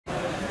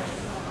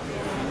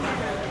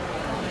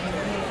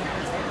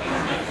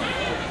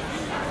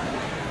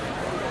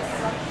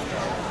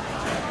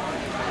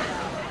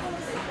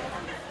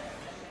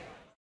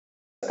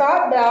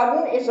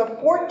Bowden is a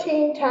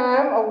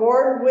 14-time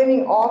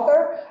award-winning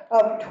author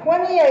of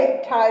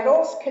 28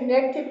 titles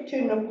connected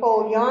to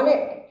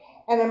Napoleonic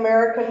and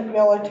American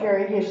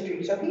military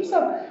history. So he's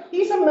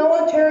a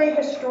military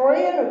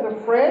historian of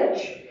the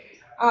French.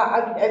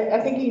 I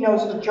think he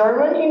knows the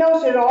German. He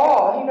knows it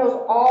all. He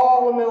knows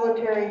all the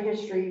military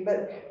history,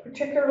 but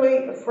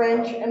particularly the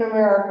French and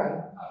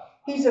American.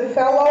 He's a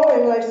fellow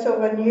in Les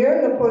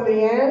Souvenirs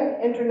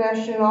Napoléon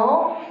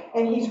International,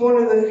 and he's one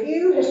of the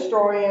few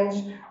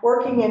historians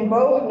working in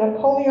both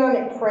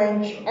Napoleonic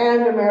French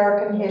and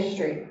American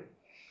history.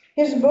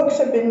 His books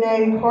have been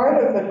named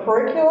part of the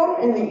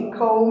curriculum in the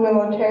École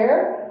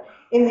Militaire,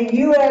 in the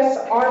U.S.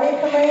 Army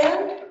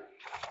Command,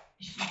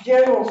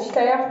 General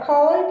Staff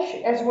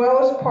College, as well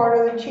as part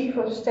of the Chief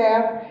of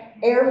Staff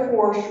Air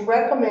Force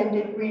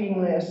recommended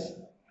reading list.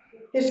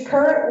 His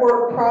current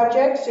work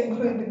projects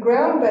include the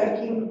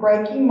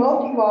groundbreaking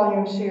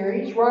multi-volume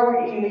series,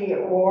 Robert E. Lee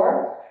at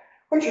War,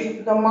 which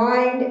is the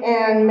mind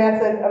and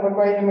method of a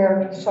great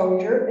American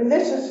soldier. And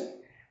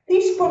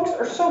these books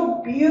are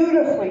so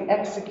beautifully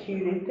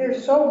executed. They're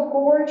so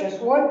gorgeous.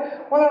 One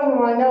of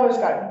them I know has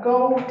got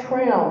gold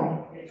trim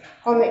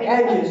on the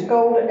edges,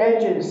 gold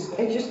edges.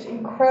 It's just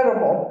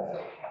incredible.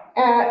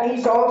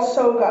 He's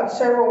also got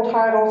several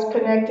titles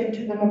connected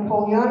to the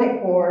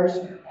Napoleonic Wars.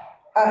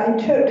 In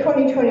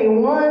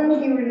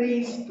 2021, he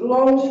released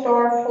Lone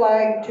Star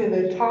Flag to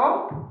the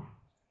Top,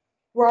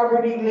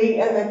 Robert E. Lee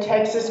and the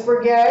Texas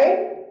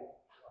Brigade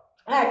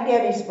at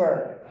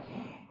Gettysburg.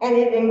 And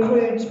it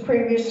includes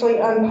previously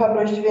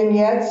unpublished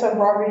vignettes of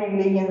Robert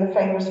E. Lee and the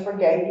famous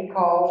brigade he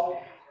called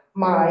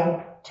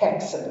My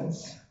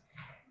Texans.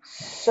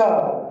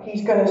 So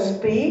he's going to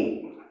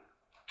speak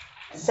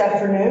this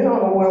afternoon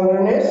on the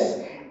wilderness.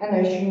 And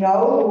as you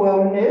know, the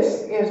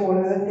wilderness is one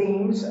of the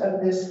themes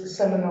of this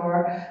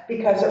seminar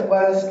because it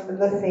was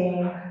the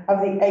theme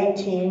of the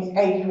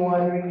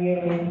 1881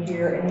 reunion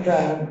here in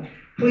Brenham.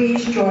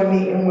 Please join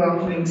me in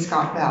welcoming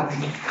Scott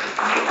Bowden.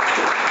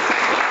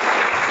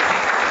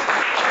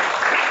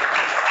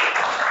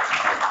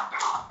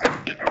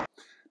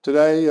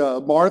 Today,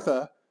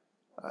 Martha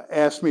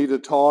asked me to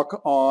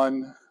talk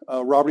on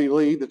Robert E.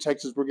 Lee, the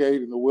Texas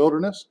Brigade in the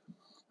Wilderness.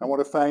 I want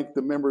to thank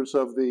the members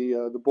of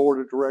the board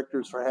of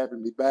directors for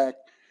having me back,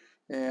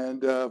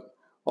 and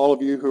all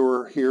of you who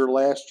were here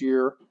last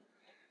year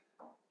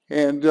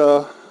and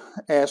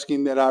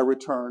asking that I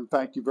return.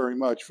 Thank you very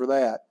much for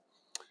that.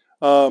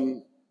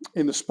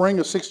 In the spring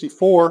of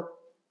 '64,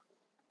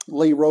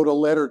 Lee wrote a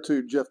letter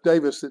to Jeff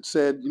Davis that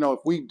said, you know,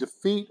 if we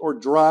defeat or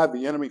drive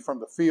the enemy from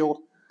the field,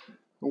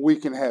 we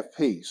can have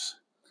peace.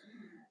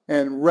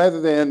 And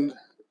rather than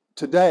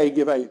today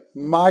give a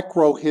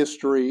micro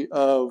history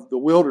of the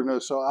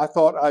wilderness, so I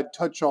thought I'd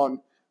touch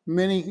on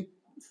many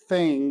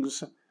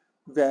things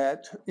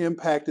that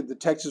impacted the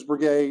Texas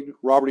Brigade,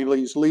 Robert E.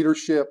 Lee's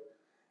leadership,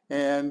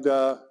 and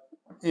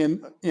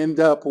end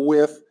up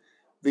with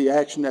the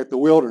action at the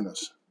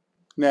wilderness.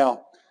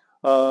 Now,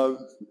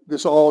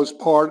 this all is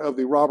part of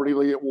the Robert E.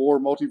 Lee at War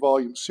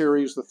multi-volume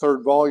series, the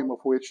third volume of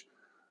which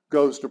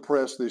goes to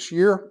press this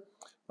year.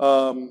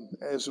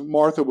 As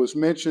Martha was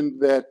mentioned,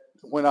 that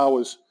when I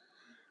was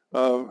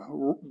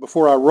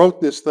before I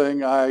wrote this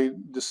thing, I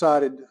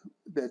decided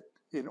that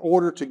in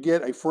order to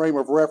get a frame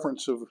of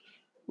reference of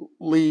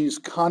Lee's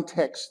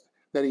context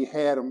that he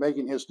had of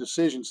making his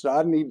decisions, that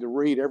I need to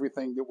read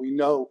everything that we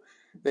know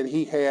that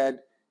he had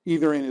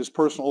either in his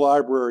personal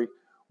library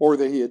or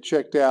that he had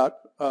checked out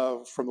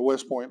from the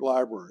West Point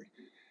Library.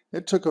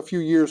 It took a few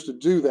years to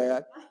do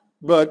that,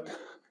 but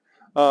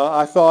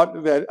I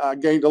thought that I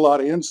gained a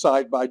lot of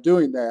insight by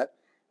doing that,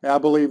 and I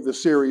believe the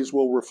series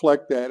will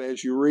reflect that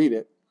as you read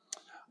it.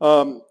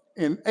 In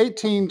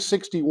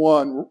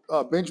 1861,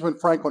 Benjamin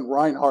Franklin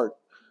Reinhardt,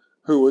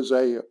 who was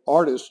an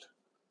artist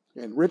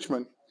in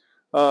Richmond,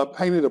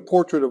 painted a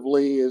portrait of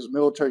Lee as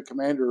military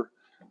commander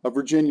of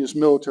Virginia's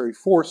military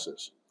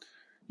forces.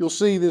 You'll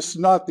see this is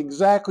not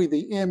exactly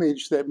the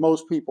image that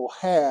most people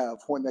have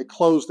when they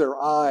close their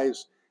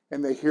eyes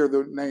and they hear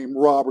the name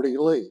Robert E.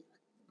 Lee.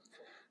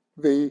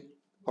 The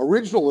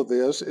original of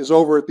this is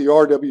over at the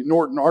R.W.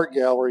 Norton Art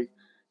Gallery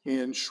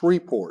in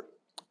Shreveport,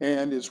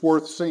 and it's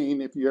worth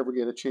seeing if you ever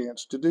get a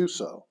chance to do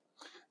so.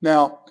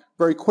 Now,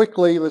 very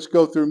quickly, let's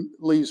go through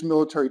Lee's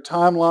military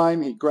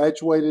timeline. He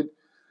graduated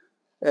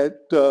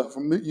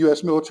from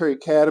U.S. Military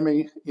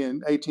Academy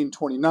in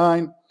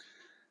 1829.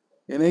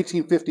 In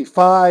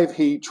 1855,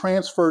 he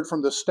transferred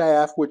from the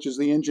staff, which is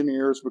the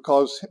engineers,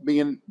 because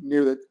being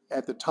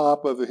at the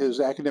top of his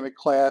academic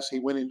class, he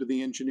went into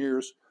the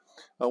engineers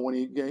when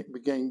he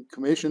became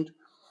commissioned.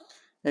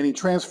 And he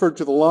transferred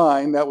to the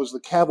line, that was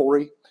the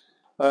cavalry,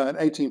 in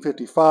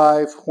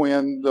 1855,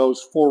 when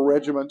those 4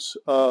 regiments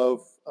of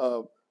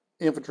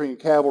infantry and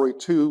cavalry,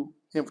 2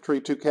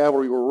 infantry, 2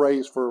 cavalry, were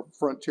raised for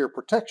frontier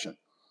protection.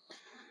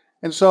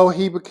 And so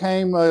he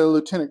became a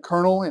lieutenant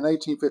colonel in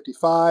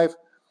 1855.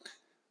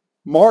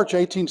 March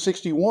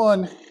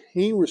 1861,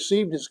 he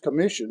received his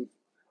commission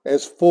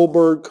as full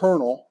bird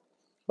colonel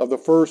of the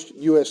 1st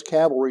U.S.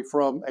 Cavalry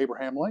from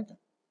Abraham Lincoln.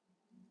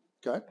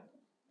 Okay.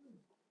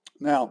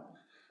 Now,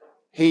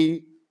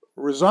 he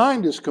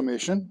resigned his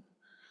commission,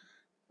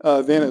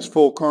 then as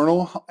full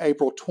colonel,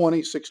 April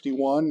 20,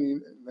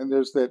 61. And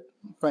there's that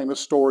famous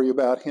story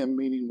about him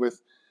meeting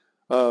with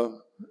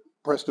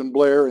Preston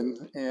Blair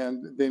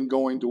and then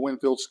going to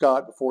Winfield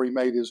Scott before he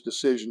made his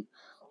decision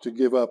to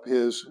give up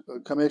his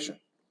commission.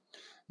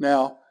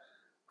 Now,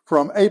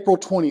 from April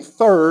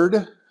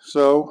 23rd,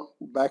 so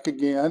back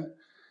again,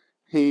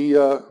 he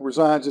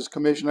resigns his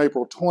commission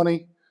April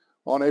 20.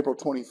 On April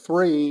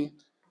 23,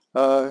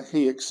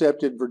 he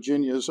accepted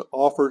Virginia's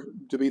offer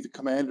to be the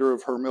commander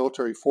of her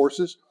military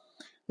forces.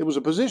 It was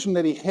a position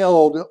that he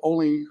held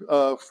only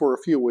for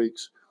a few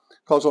weeks,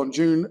 because on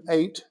June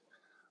 8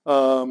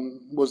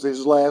 was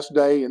his last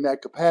day in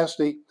that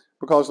capacity,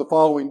 because the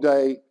following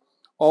day,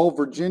 all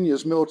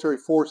Virginia's military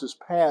forces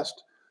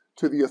passed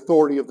to the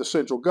authority of the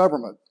central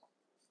government.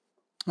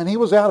 And he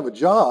was out of a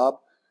job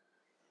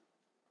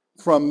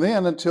from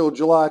then until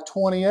July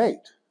 28.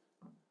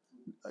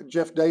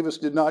 Jeff Davis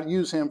did not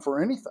use him for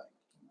anything.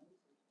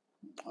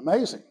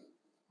 Amazing,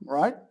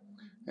 right?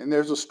 And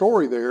there's a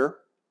story there,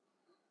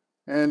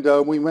 and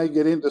we may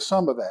get into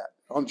some of that.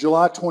 On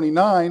July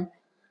 29,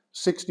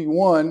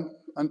 61,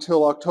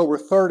 until October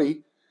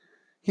 30,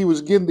 he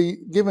was given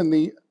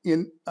the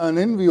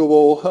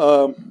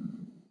unenviable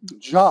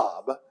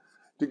job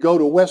to go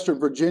to Western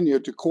Virginia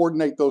to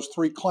coordinate those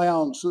 3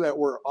 clowns that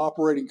were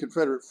operating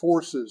Confederate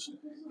forces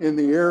in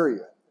the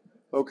area,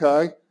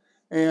 okay?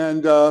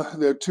 And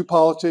there are 2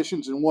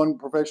 politicians and 1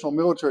 professional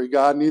military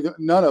guy,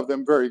 none of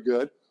them very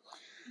good.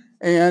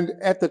 And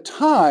at the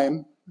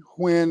time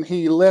when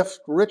he left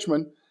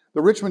Richmond,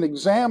 the Richmond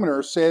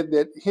Examiner said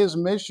that his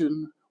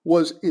mission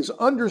is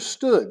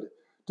understood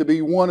to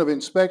be one of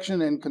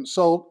inspection and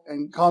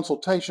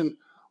consultation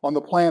on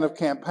the plan of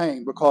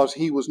campaign, because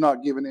he was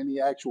not given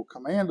any actual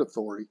command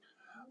authority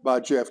by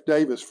Jeff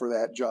Davis for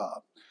that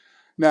job.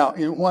 Now,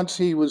 once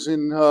he was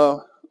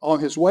on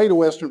his way to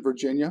Western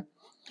Virginia,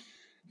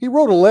 he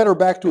wrote a letter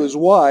back to his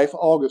wife,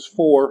 August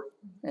 4,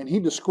 and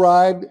he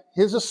described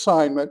his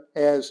assignment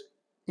as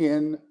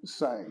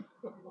insane.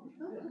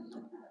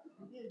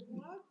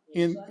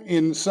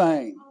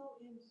 Insane.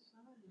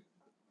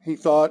 He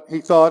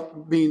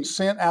thought being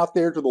sent out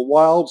there to the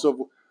wilds of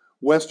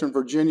Western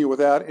Virginia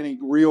without any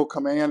real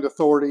command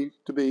authority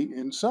to be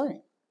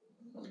insane.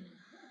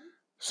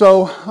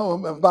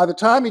 So by the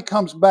time he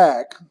comes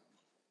back,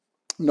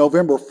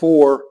 November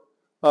 4,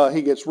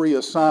 he gets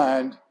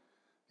reassigned.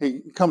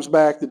 He comes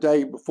back the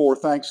day before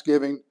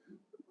Thanksgiving.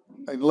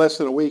 In less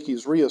than a week,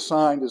 he's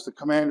reassigned as the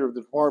commander of the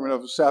Department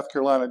of South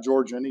Carolina,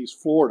 Georgia, and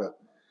East Florida.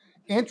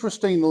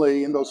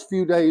 Interestingly, in those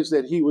few days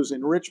that he was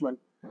in Richmond,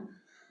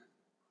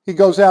 he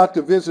goes out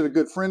to visit a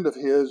good friend of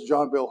his,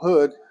 John Bill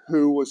Hood,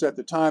 who was at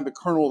the time the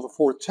colonel of the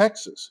 4th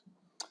Texas.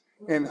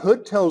 And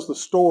Hood tells the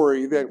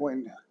story that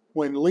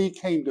when Lee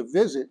came to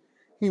visit,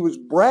 he was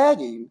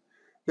bragging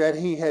that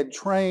he had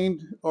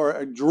trained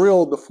or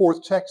drilled the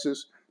 4th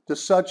Texas to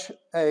such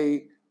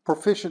a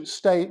proficient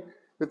state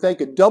that they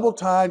could double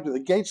time to the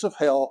gates of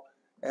hell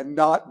and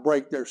not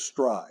break their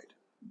stride.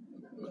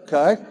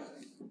 Okay?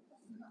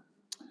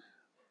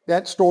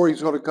 That story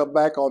is going to come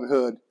back on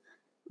Hood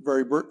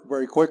very,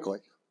 very quickly.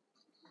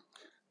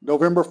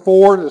 November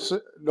 4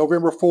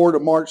 to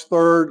March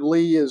 3rd,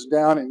 Lee is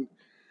down in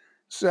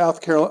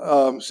South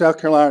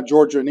Carolina,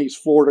 Georgia, and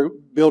East Florida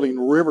building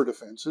river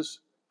defenses.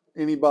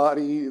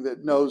 Anybody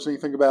that knows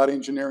anything about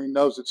engineering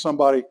knows that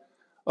somebody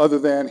other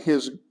than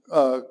his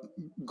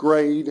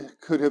grade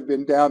could have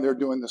been down there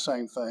doing the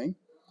same thing.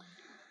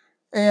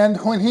 And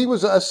when he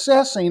was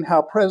assessing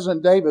how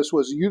President Davis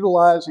was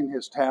utilizing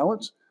his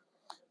talents,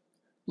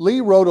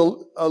 Lee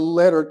wrote a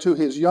letter to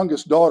his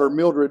youngest daughter,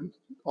 Mildred,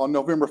 on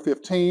November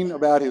 15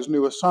 about his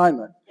new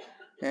assignment.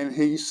 And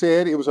he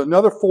said it was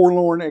another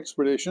forlorn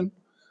expedition,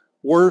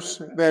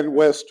 worse than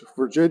West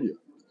Virginia.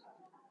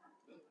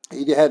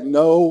 He had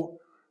no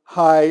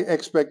high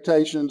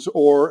expectations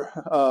or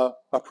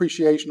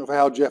appreciation of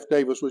how Jeff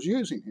Davis was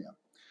using him.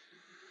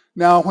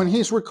 Now, when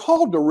he's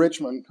recalled to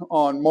Richmond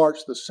on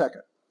March the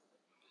 2nd,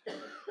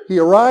 he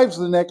arrives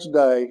the next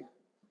day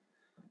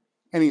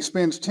and he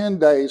spends 10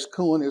 days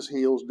cooling his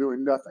heels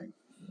doing nothing,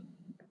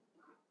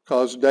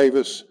 because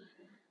Davis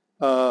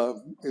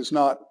is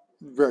not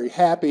very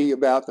happy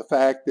about the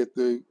fact that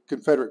the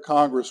Confederate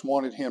Congress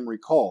wanted him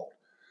recalled.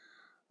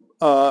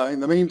 In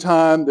the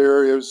meantime,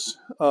 there is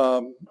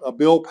a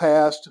bill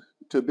passed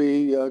to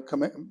be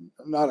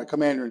not a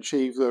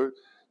commander-in-chief,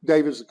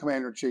 Davis is the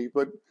commander-in-chief,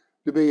 but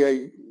to be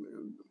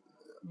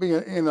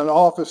in an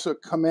office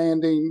of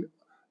commanding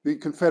the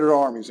Confederate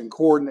armies and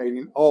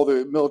coordinating all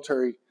the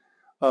military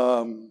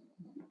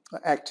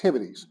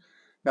activities.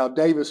 Now,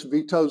 Davis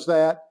vetoes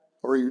that,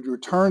 or he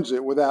returns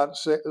it without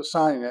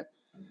signing it,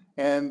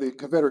 and the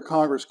Confederate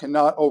Congress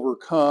cannot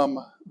overcome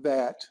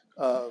that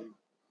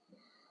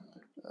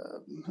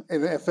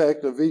in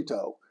effect a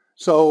veto.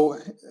 So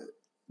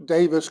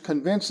Davis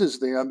convinces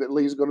them that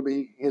Lee's going to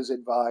be his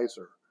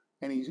advisor,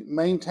 and he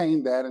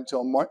maintained that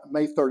until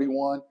May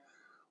 31,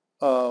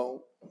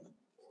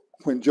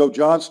 when Joe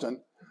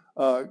Johnston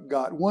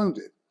got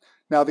wounded.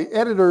 Now, the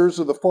editors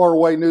of the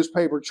faraway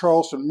newspaper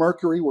Charleston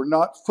Mercury were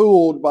not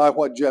fooled by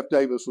what Jeff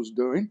Davis was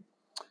doing,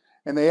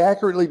 and they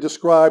accurately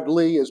described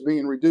Lee as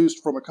being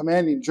reduced from a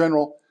commanding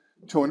general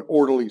to an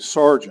orderly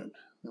sergeant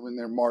in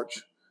their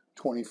March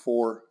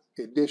 24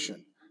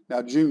 edition.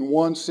 Now, June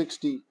 1,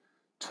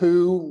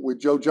 62,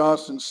 with Joe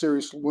Johnston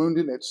seriously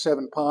wounded at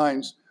Seven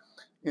Pines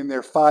in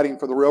their fighting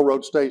for the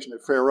railroad station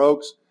at Fair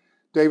Oaks,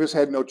 Davis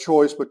had no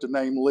choice but to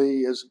name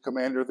Lee as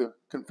commander of the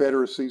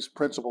Confederacy's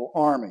principal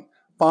army.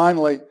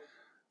 Finally,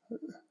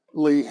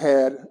 Lee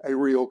had a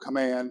real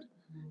command.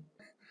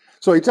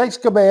 So he takes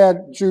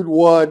command, Jude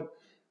 1,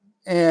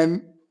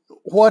 and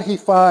what he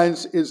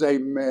finds is a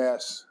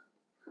mess.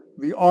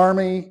 The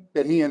army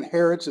that he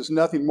inherits is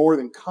nothing more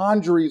than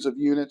congeries of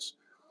units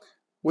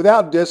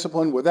without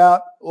discipline,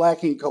 without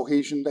lacking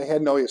cohesion. They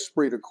had no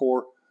esprit de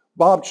corps.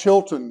 Bob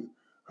Chilton,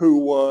 who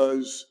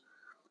was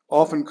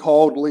often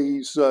called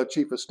Lee's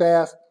chief of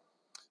staff,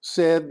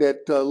 said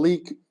that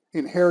Lee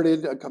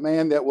inherited a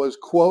command that was,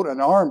 quote, an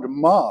armed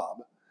mob,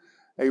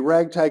 a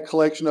ragtag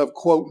collection of,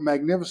 quote,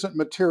 magnificent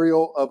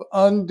material of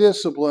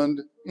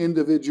undisciplined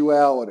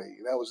individuality.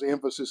 That was the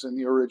emphasis in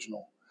the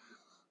original.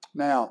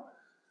 Now,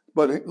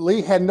 but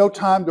Lee had no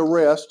time to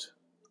rest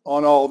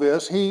on all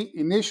this. He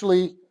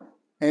initially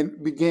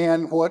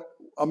began what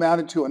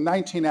amounted to a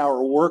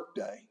 19-hour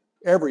workday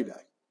every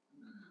day.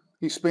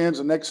 He spends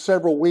the next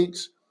several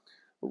weeks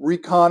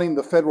reconning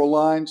the federal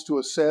lines to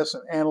assess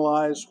and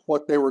analyze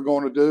what they were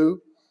going to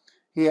do.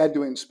 He had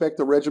to inspect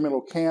the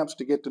regimental camps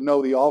to get to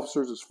know the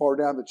officers as far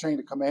down the chain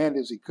of command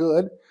as he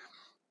could.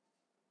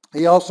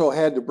 He also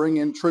had to bring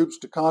in troops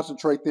to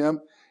concentrate them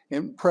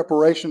in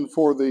preparation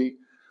for the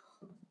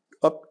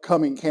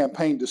upcoming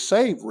campaign to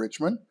save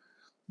Richmond,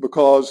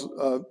 because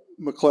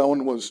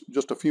McClellan was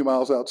just a few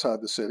miles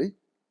outside the city.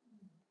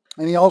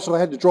 And he also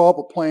had to draw up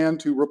a plan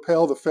to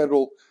repel the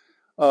federal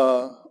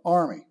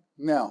army.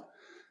 Now,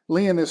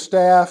 Lee and his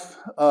staff,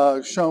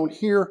 shown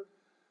here,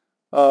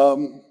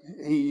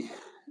 he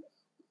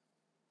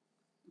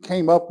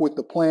came up with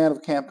the plan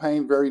of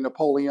campaign, very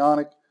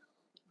Napoleonic,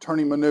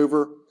 turning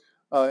maneuver.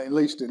 At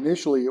least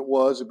initially it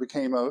was. It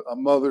became a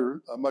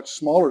much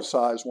smaller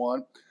size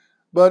one.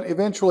 But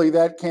eventually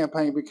that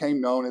campaign became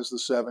known as the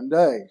 7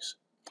 Days.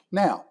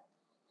 Now,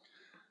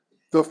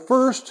 the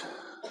first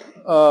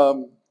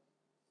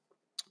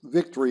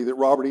victory that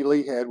Robert E.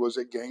 Lee had was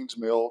at Gaines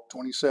Mill,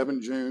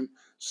 27 June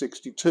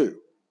 62.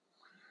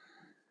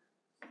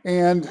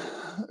 And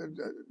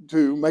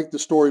to make the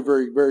story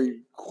very,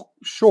 very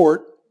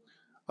short,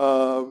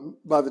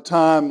 by the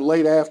time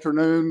late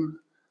afternoon,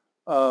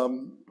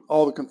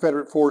 all the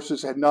Confederate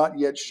forces had not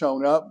yet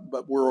shown up,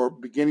 but were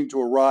beginning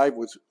to arrive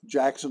with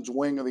Jackson's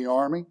wing of the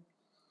army.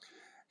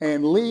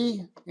 And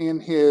Lee, in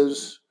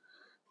his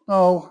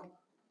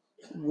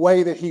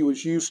way that he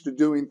was used to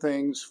doing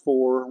things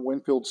for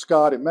Winfield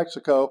Scott in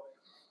Mexico,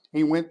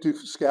 he went to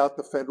scout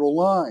the federal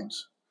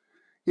lines.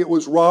 It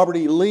was Robert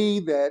E. Lee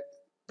that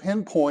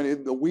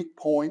pinpointed the weak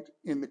point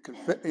in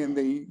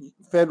the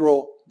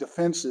federal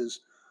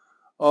defenses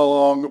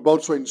along the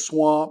Boatswain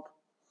Swamp,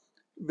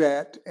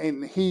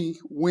 and he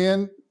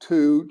went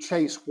to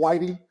Chase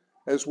Whitey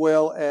as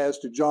well as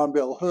to John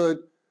Bell Hood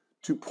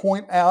to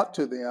point out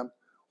to them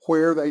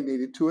where they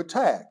needed to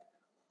attack.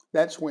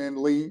 That's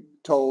when Lee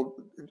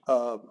told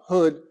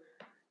Hood,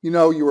 you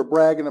know, you were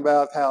bragging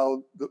about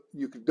how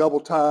you could double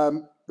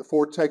time the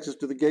Fort Texas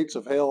to the gates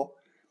of hell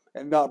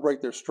and not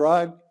break their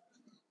stride.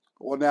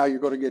 Well, now you're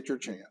going to get your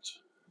chance.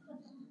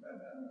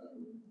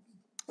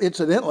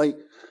 Incidentally,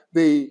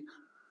 the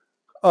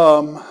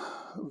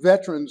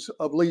veterans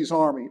of Lee's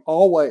army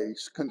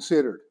always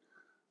considered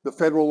the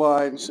federal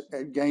lines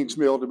at Gaines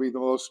Mill to be the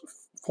most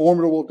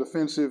formidable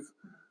defensive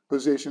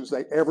positions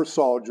they ever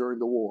saw during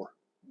the war.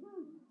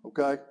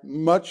 Okay?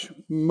 Much,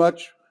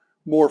 much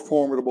more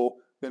formidable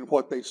than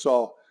what they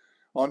saw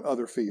on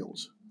other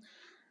fields.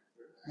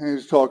 And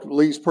he's talked,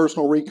 Lee's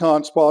personal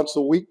recon spots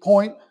the weak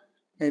point,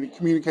 and he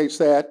communicates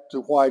that to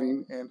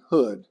Whiting and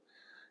Hood.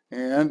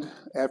 And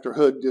after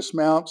Hood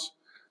dismounts,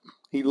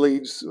 he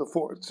leads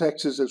Fort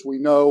Texas, as we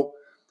know,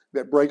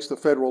 that breaks the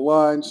federal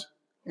lines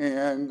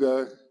and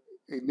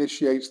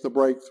initiates the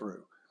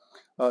breakthrough.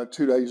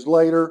 2 days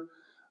later,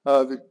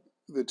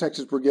 the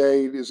Texas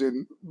Brigade is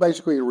in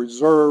basically a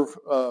reserve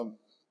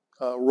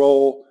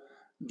role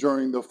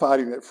during the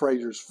fighting at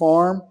Frazier's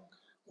Farm,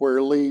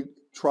 where Lee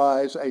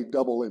tries a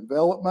double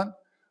envelopment,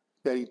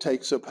 that he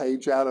takes a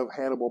page out of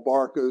Hannibal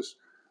Barca's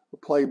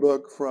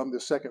playbook from the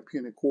Second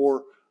Punic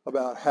War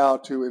about how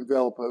to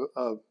envelop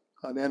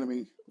an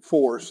enemy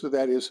force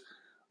that is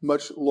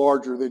much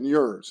larger than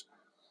yours.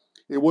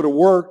 It would have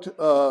worked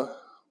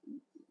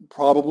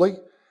probably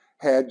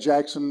had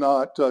Jackson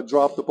not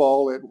dropped the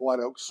ball at White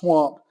Oak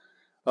Swamp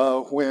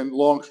when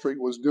Longstreet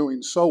was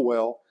doing so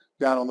well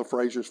down on the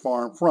Frazier's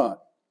Farm front.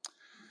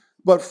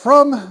 But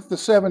from the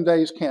 7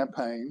 Days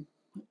campaign,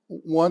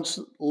 once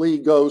Lee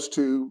goes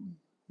to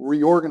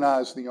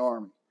reorganize the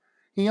army,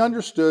 he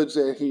understood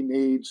that he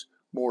needs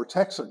more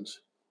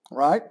Texans,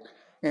 right?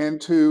 And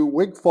to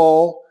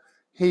Wigfall,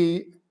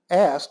 he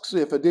asks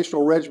if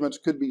additional regiments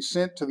could be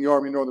sent to the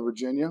Army of Northern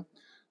Virginia.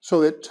 so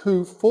that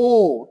 2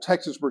 full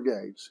Texas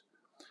brigades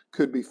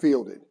could be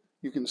fielded.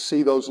 You can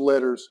see those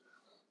letters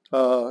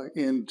that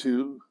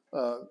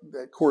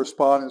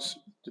correspondence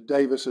to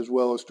Davis as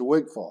well as to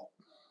Wigfall.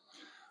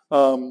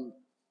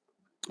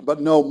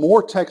 But no,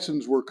 more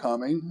Texans were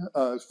coming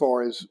as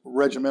far as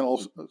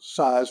regimental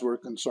size were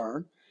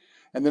concerned.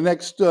 And the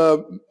next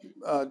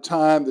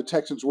time the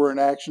Texans were in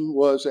action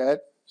was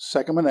at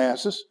Second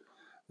Manassas.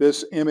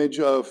 This image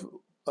of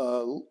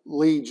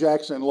Lee,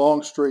 Jackson, and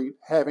Longstreet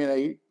having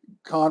a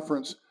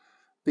conference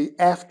the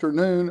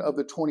afternoon of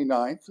the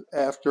 29th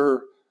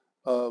after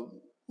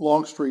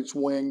Longstreet's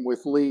wing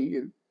with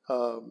Lee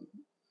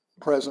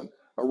present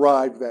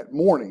arrived that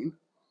morning.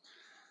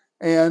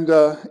 And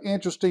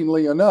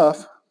interestingly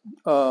enough,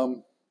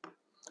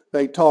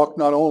 they talked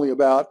not only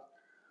about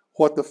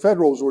what the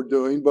Federals were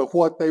doing, but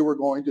what they were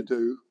going to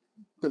do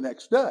the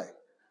next day.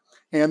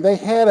 And they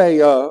had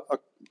a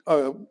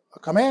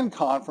command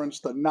conference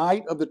the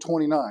night of the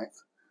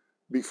 29th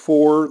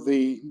before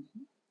the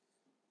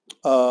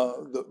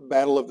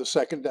battle of the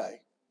second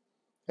day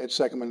at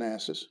Second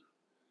Manassas.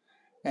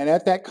 And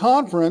at that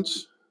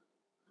conference,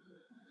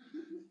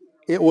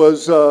 the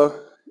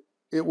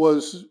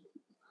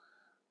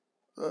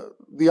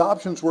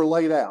options were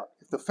laid out.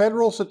 If the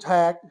Federals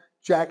attack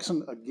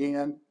Jackson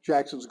again,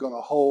 Jackson's going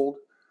to hold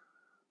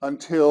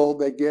until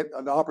they get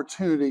an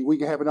opportunity. We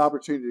have an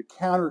opportunity to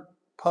counter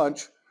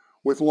punch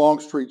with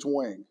Longstreet's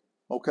wing,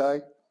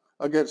 okay,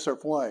 against their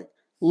flank.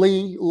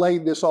 Lee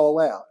laid this all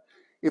out.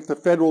 If the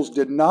Federals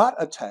did not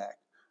attack,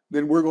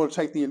 then we're going to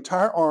take the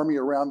entire army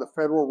around the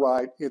Federal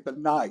right at the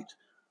night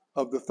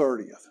of the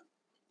 30th,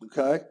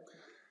 okay?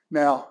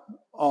 Now,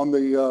 on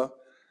the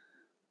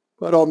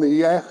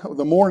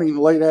morning,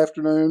 late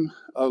afternoon,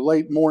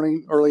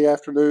 early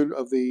afternoon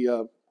of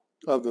the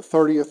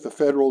 30th, the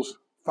Federals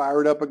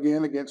fired up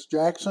again against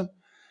Jackson.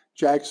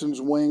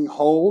 Jackson's wing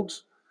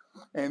holds,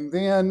 and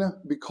then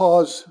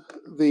because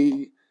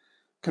the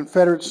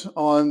Confederates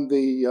on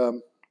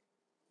the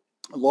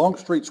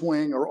Longstreet's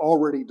wing are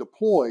already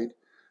deployed,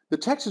 the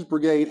Texas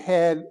Brigade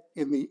had,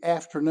 in the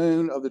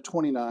afternoon of the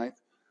 29th,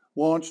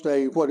 launched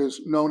what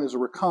is known as a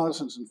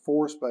reconnaissance in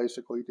force,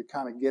 basically, to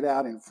kind of get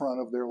out in front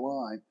of their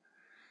line.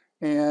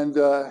 And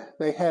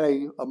they had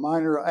a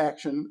minor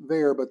action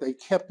there, but they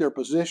kept their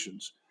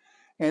positions.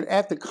 And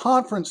at the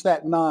conference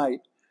that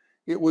night,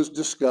 it was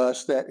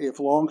discussed that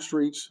if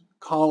Longstreet's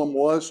column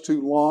was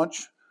to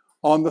launch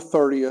on the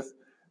 30th,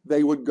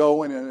 they would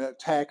go in and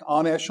attack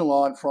en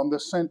echelon from the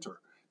center.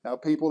 Now,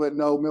 people that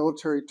know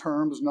military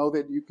terms know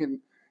that you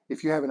can,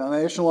 if you have an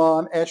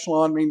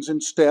echelon means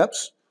in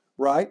steps,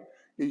 right?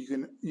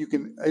 You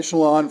can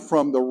echelon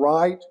from the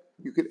right,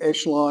 you could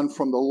echelon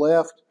from the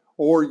left,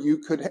 or you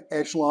could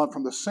echelon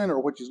from the center,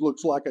 which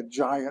looks like a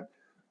giant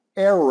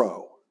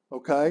arrow,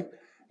 okay?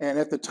 And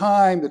at the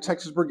time, the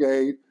Texas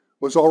Brigade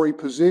was already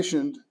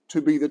positioned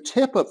to be the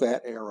tip of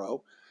that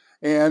arrow,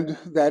 and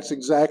that's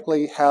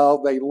exactly how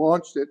they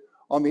launched it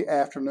on the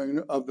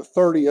afternoon of the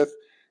 30th,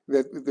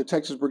 that the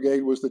Texas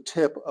Brigade was the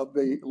tip of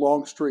the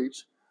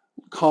Longstreet's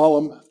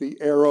column, the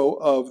arrow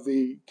of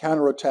the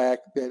counterattack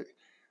that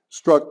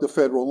struck the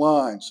Federal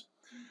lines.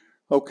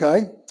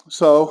 Okay,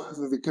 so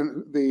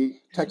the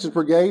Texas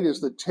Brigade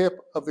is the tip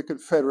of the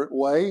Confederate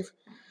wave.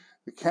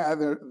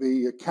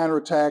 The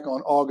counterattack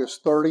on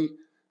August 30,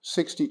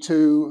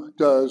 62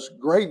 does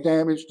great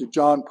damage to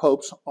John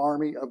Pope's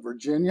Army of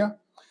Virginia.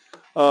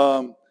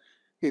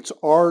 It's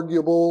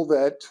arguable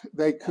that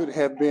they could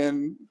have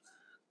been,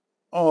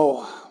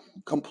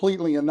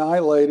 completely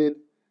annihilated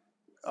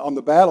on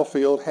the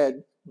battlefield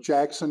had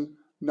Jackson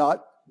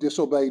not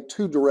disobeyed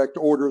 2 direct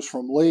orders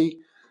from Lee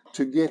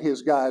to get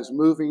his guys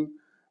moving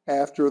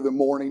after the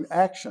morning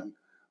action,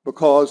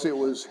 because it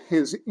was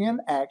his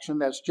inaction,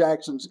 that's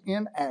Jackson's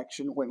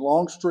inaction, when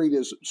Longstreet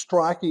is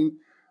striking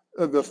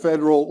the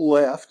Federal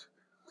left.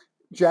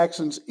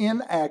 Jackson's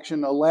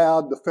inaction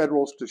allowed the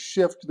Federals to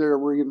shift their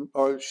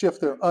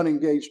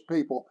unengaged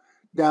people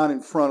down in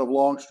front of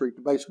Longstreet,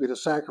 basically to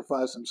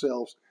sacrifice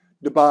themselves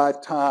to buy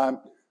time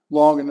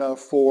long enough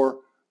for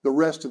the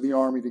rest of the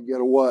army to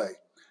get away.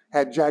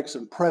 Had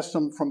Jackson pressed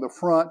them from the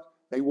front,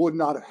 they would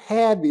not have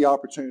had the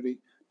opportunity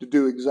to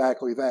do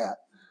exactly that.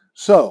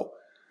 So,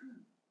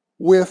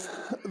 with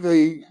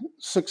the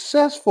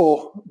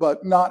successful,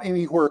 but not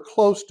anywhere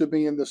close to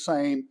being the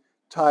same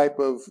type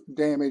of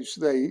damage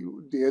they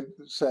did,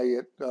 say,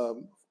 at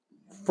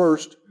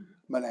First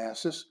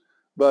Manassas,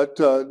 but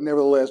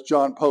nevertheless,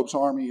 John Pope's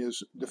army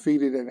is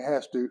defeated and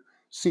has to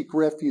seek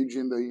refuge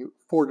in the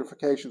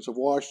fortifications of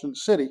Washington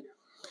City.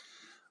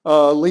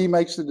 Lee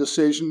makes the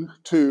decision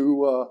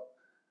to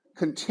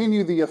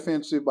continue the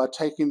offensive by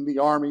taking the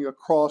army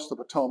across the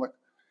Potomac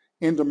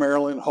into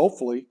Maryland,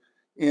 hopefully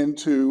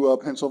into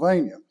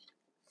Pennsylvania.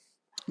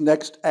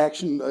 Next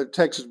action,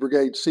 Texas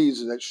Brigade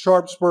seizes at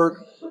Sharpsburg,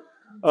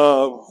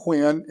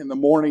 when in the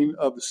morning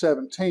of the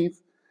 17th,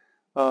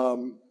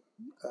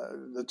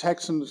 the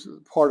Texans,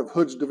 part of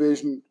Hood's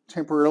division,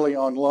 temporarily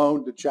on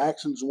loan to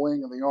Jackson's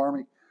wing of the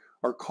army,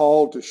 are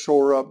called to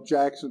shore up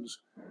Jackson's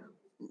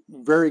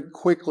very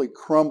quickly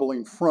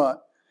crumbling front.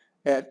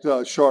 at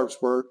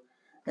Sharpsburg.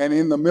 And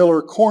in the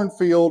Miller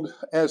cornfield,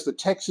 as the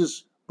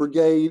Texas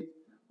Brigade,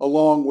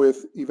 along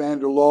with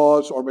Evander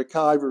Laws or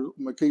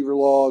McKeever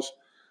Laws,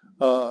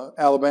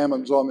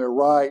 Alabamans on their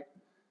right,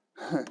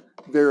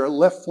 their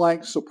left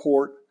flank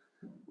support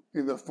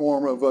in the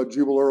form of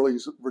Jubal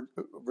Early's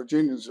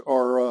Virginians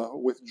are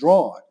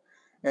withdrawn.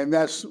 And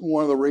that's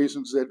one of the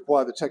reasons that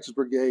why the Texas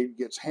Brigade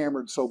gets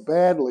hammered so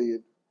badly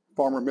at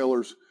Farmer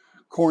Miller's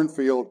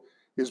cornfield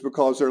is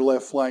because their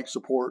left flank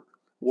support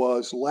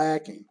was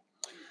lacking.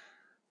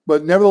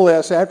 But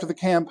nevertheless, after the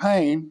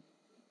campaign,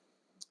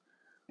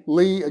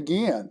 Lee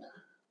again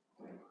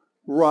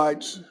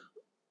writes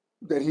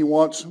that he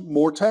wants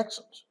more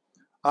Texans.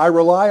 I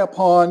rely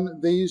upon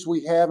these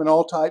we have in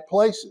all tight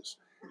places,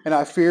 and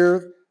I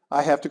fear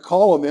I have to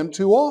call on them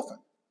too often.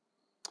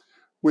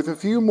 With a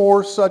few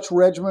more such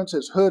regiments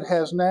as Hood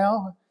has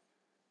now,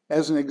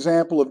 as an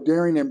example of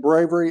daring and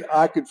bravery,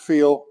 I could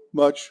feel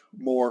much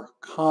more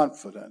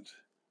confident.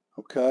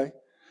 Okay?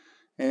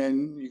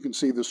 And you can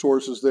see the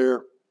sources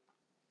there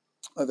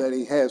that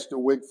he has to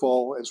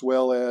Wigfall, as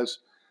well as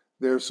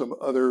there's some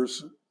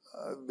others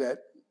that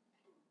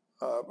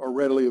are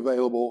readily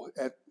available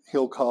at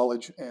Hill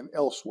College and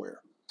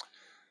elsewhere.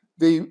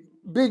 The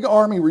big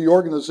Army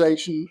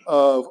reorganization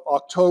of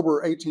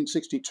October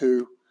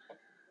 1862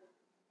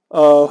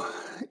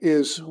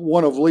 is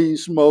one of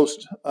Lee's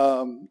most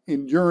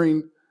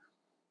enduring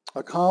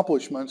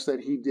accomplishments that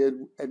he did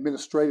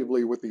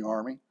administratively with the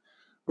Army,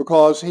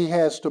 because he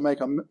has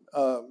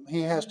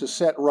to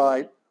set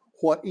right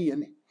what he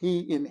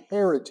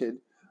inherited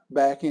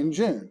back in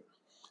June.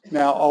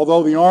 Now,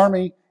 although the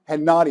Army had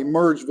not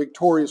emerged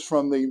victorious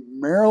from the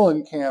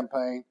Maryland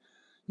campaign,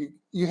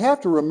 you have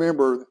to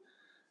remember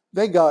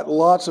they got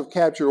lots of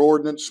captured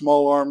ordnance,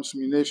 small arms,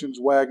 munitions,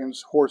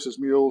 wagons, horses,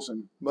 mules,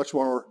 and much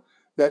more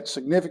that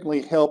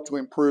significantly helped to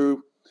improve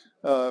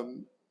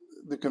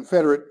the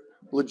Confederate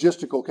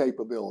logistical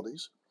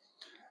capabilities.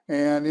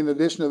 And in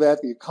addition to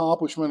that, the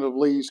accomplishment of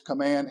Lee's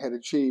command had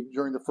achieved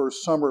during the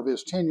first summer of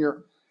his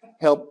tenure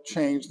helped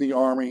change the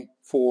Army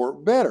for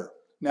better.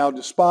 Now,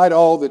 despite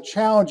all the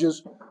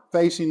challenges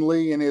facing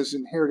Lee and his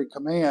inherited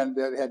command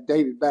that had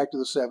dated back to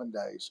the 7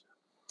 days,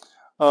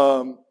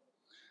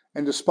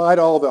 and despite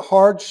all the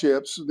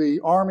hardships, the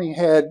Army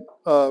had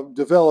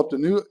developed a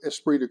new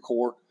esprit de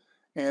corps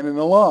and an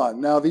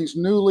elan. Now, these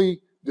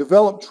newly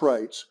developed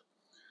traits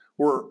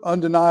were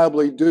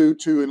undeniably due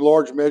to, in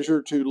large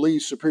measure, to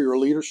Lee's superior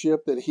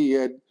leadership that he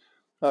had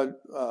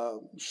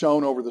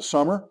shown over the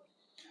summer.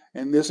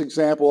 And this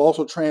example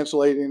also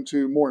translated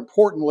into, more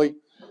importantly,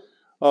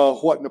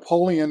 what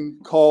Napoleon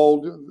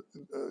called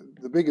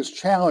the biggest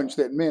challenge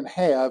that men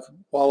have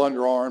while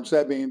under arms,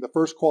 that being the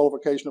first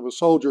qualification of a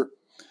soldier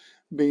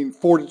being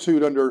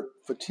fortitude under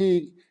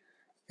fatigue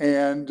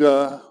and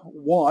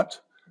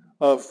want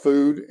of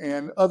food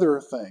and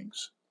other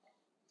things.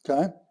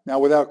 Okay? Now,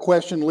 without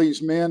question,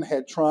 Lee's men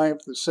had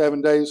triumphed the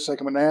 7 days,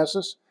 Second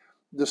Manassas,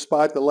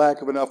 despite the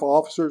lack of enough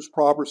officers,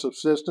 proper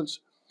subsistence,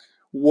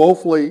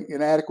 woefully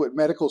inadequate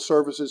medical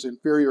services,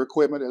 inferior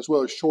equipment, as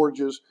well as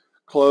shortages,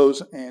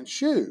 clothes, and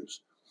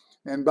shoes.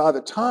 And by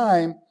the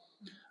time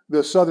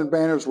the Southern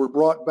banners were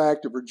brought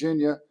back to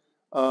Virginia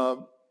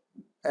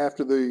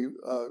after the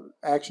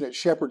action at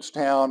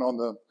Shepherdstown on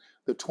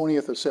the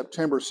 20th of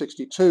September,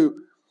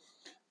 62,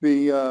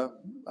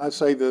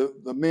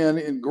 the men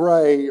in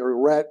gray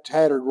or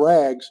tattered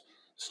rags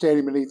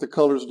standing beneath the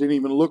colors didn't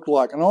even look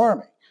like an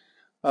army.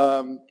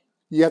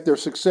 Yet their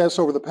success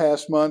over the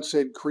past months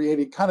had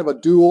created kind of a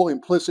dual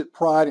implicit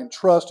pride and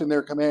trust in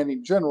their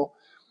commanding general,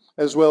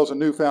 as well as a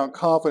newfound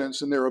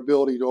confidence in their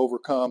ability to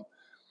overcome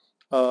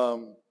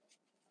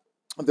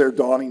their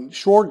dawning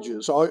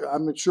shortages.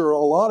 I'm sure a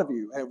lot of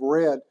you have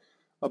read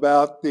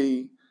about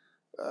the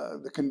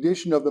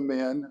condition of the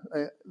men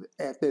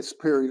at this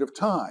period of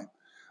time.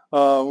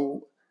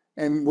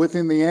 And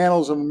within the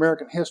annals of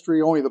American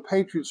history, only the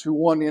patriots who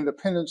won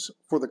independence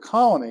for the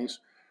colonies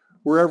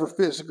were ever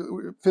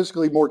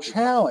physically more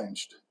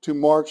challenged to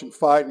march and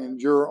fight and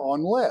endure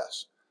on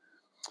less.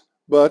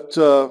 But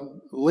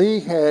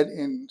Lee had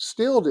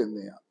instilled in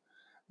them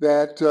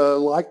that,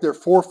 like their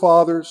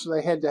forefathers,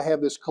 they had to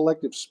have this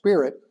collective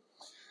spirit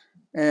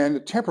and a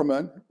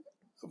temperament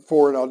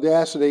for an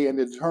audacity and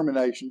a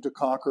determination to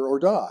conquer or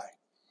die.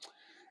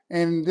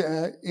 And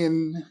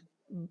in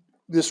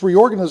this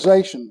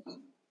reorganization,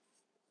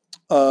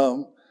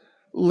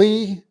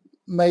 Lee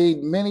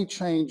made many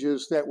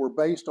changes that were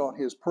based on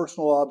his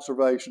personal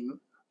observation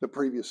the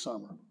previous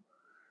summer.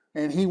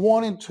 And he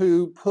wanted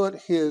to put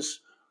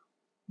his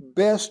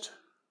best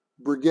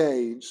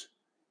brigades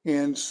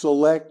in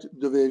select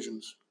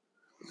divisions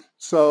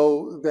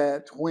so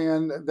that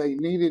when they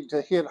needed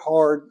to hit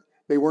hard,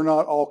 they were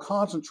not all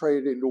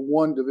concentrated into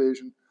one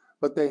division,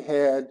 but they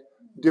had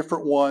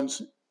different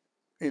ones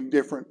in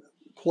different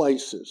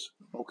places,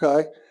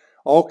 okay?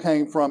 All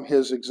came from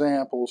his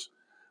examples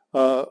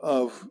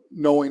of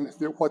knowing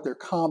what their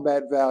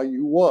combat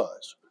value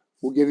was.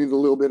 We'll get into a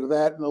little bit of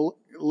that in a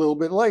little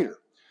bit later.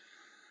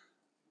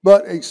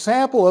 But a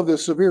sample of the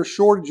severe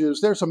shortages,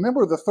 there's a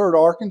member of the 3rd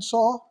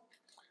Arkansas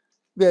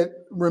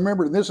that,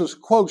 remember, this is,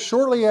 quote,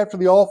 shortly after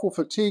the awful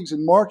fatigues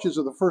and marches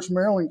of the First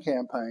Maryland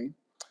Campaign,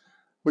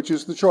 which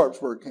is the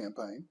Sharpsburg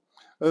Campaign.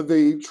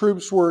 The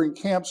troops were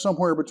encamped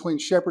somewhere between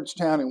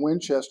Shepherdstown and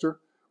Winchester.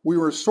 We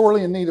were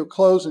sorely in need of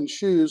clothes and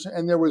shoes,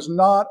 and there was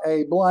not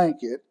a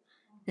blanket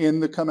in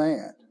the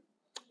command.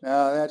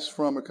 Now, that's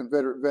from a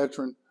Confederate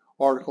veteran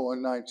article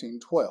in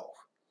 1912.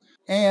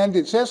 And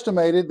it's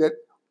estimated that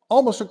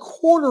almost a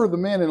quarter of the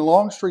men in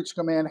Longstreet's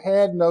command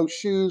had no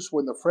shoes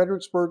when the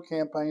Fredericksburg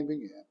Campaign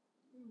began.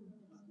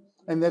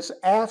 And that's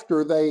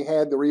after they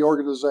had the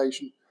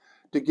reorganization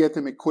to get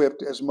them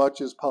equipped as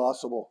much as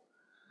possible.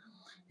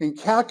 In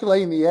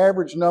calculating the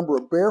average number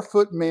of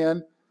barefoot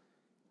men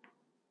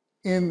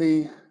in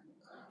the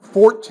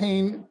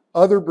 14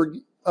 other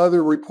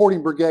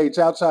reporting brigades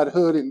outside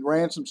Hood and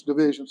Ransom's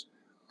divisions,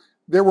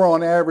 there were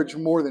on average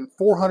more than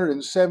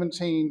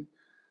 417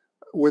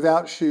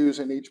 without shoes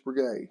in each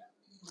brigade.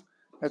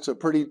 That's a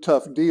pretty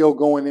tough deal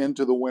going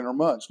into the winter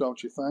months,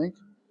 don't you think?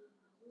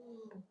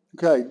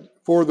 Okay,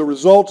 for the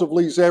results of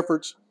Lee's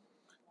efforts,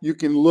 you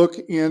can look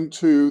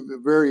into the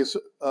various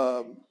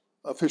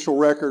official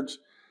records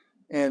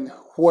and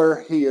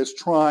where he is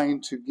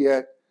trying to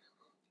get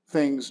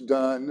things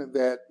done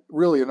that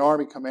really an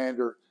Army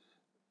commander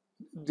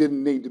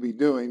didn't need to be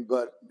doing,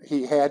 but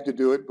he had to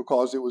do it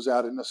because it was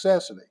out of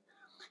necessity.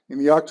 In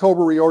the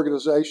October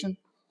reorganization,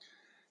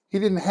 Lee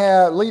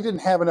didn't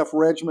have enough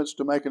regiments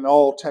to make an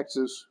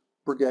all-Texas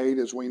brigade,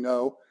 as we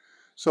know,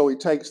 so he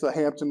takes the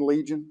Hampton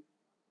Legion,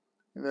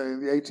 the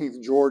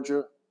 18th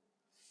Georgia,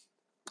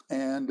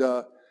 and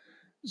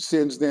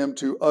sends them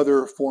to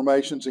other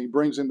formations. He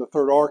brings in the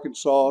 3rd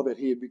Arkansas that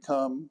he had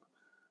become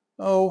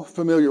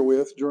familiar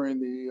with during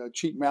the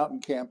Cheat Mountain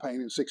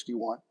campaign in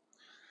 '61.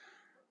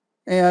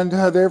 And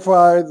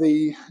therefore,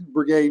 the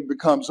brigade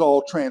becomes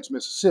all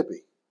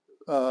Trans-Mississippi.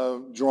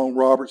 Jerome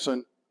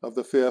Robertson of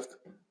the 5th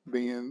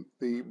being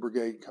the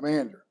brigade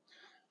commander.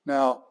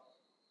 Now,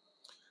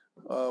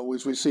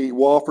 as we see,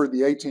 Wofford,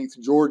 the 18th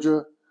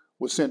Georgia,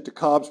 was sent to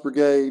Cobb's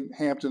brigade.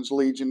 Hampton's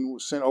Legion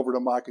was sent over to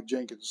Micah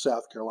Jenkins'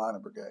 South Carolina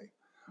brigade.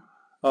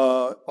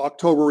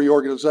 October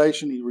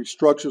reorganization, he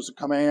restructures the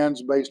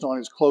commands based on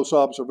his close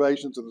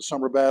observations of the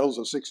summer battles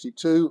of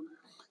 '62.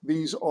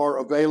 These are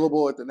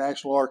available at the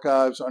National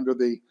Archives under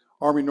the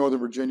Army Northern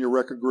Virginia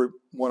Record Group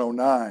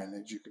 109,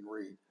 as you can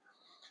read.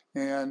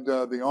 And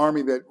the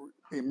army that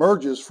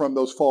emerges from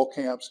those fall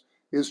camps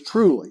is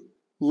truly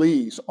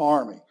Lee's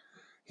army.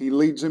 He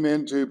leads them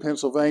into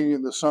Pennsylvania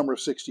in the summer of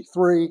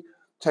 '63,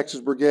 Texas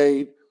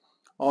Brigade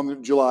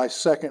on July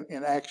 2nd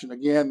in action.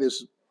 Again,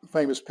 this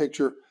famous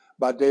picture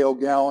by Dale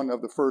Gowan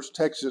of the 1st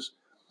Texas,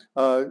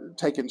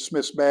 taking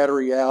Smith's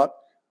Battery out,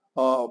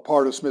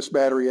 part of Smith's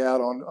Battery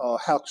out on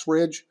Hawks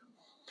Ridge.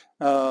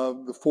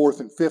 The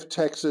 4th and 5th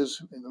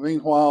Texas, in the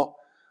meanwhile,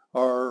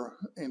 are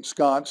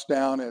ensconced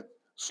down at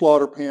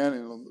Slaughter Pen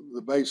in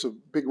the base of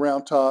Big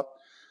Round Top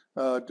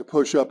to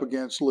push up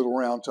against Little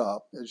Round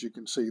Top, as you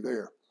can see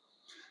there.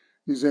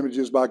 These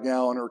images by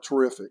Gowan are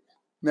terrific.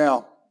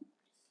 Now,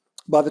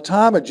 by the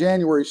time of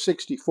January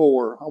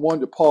 '64, I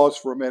wanted to pause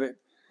for a minute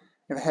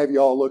and have you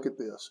all look at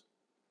this.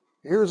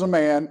 Here's a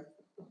man,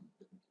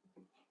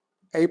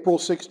 April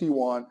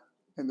 '61,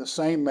 and the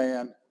same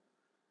man,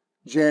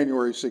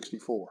 January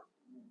 '64.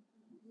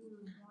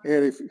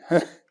 And if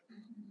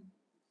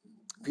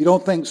you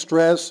don't think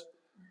stress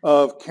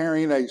of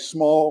carrying a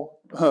small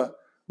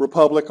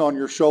republic on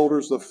your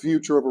shoulders, the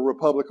future of a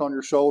republic on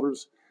your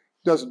shoulders,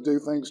 doesn't do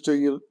things to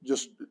you,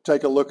 just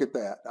take a look at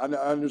that. I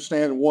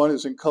understand one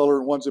is in color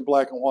and one's in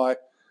black and white,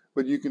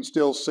 but you can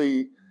still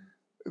see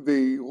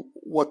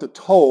what the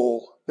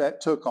toll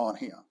that took on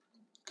him.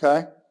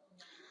 Okay?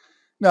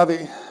 Now,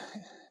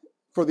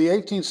 for the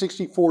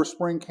 1864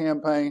 spring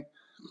campaign,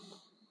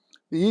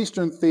 the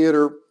Eastern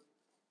Theater,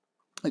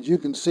 as you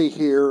can see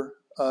here,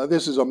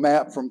 this is a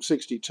map from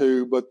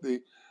 '62, but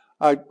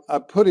I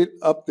put it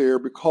up there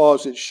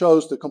because it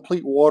shows the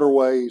complete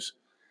waterways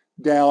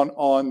down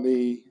on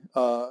the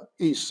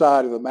east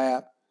side of the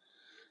map,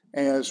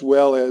 as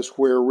well as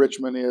where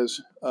Richmond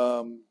is.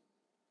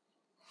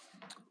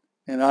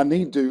 And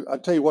I'll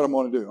tell you what I'm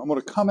going to do. I'm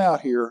going to come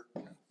out here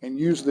and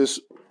use this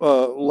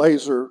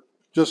laser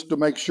just to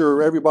make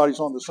sure everybody's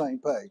on the same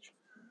page.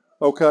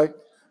 Okay?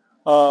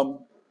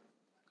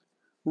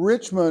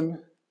 Richmond,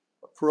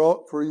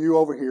 for you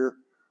over here,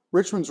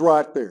 Richmond's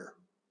right there.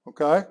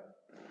 Okay?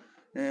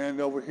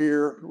 And over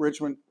here,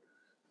 Richmond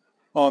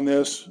on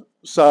this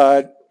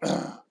side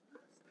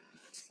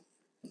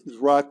is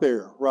right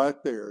there,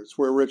 right there. It's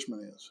where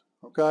Richmond is.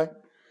 Okay?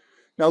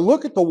 Now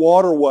look at the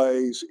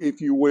waterways, if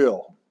you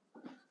will,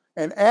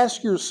 and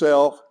ask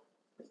yourself,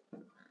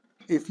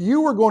 if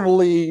you were going to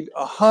lead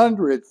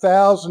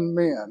 100,000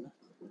 men,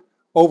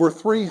 over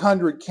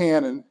 300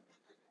 cannon,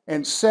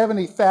 and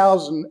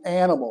 70,000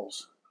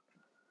 animals,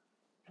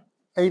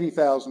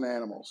 80,000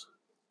 animals,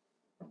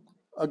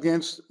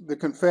 against the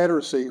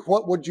Confederacy,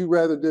 what would you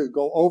rather do?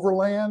 Go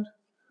overland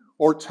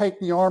or take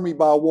the army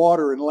by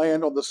water and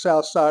land on the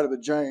south side of the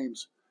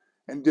James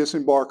and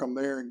disembark them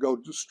there and go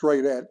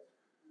straight at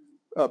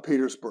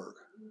Petersburg?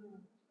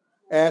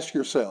 Ask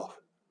yourself.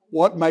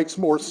 what makes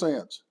more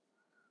sense?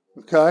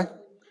 Okay?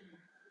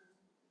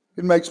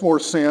 It makes more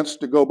sense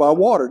to go by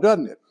water,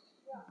 doesn't it?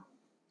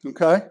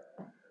 Okay?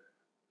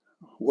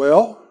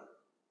 Well,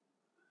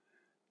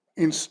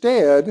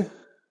 instead,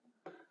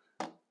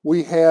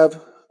 we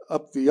have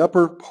up the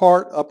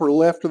upper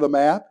left of the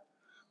map,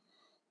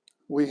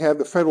 we have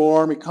the Federal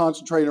Army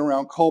concentrating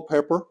around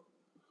Culpeper,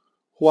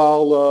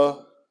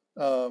 while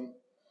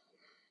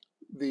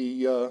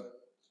the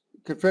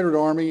Confederate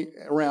Army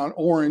around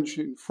Orange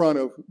in front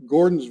of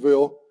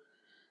Gordonsville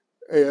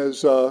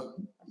is,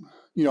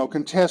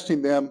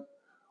 contesting them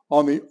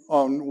on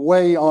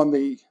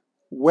the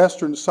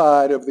western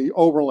side of the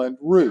overland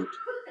route.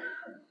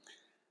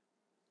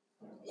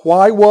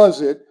 Why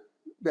was it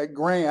that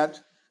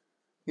Grant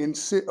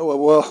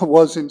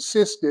was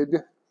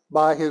insisted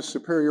by his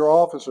superior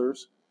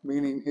officers,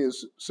 meaning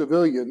his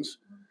civilians,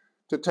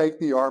 to take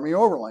the army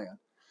overland?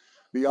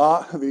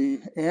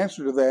 The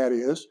answer to that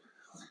is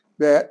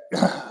that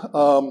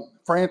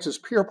Francis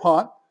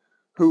Pierpont,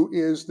 who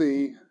is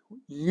the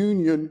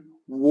Union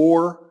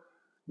war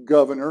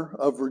governor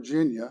of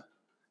Virginia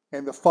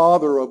and the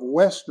father of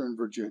Western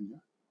Virginia,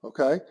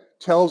 okay,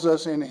 tells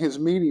us in his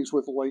meetings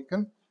with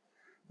Lincoln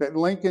that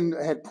Lincoln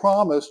had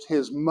promised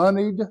his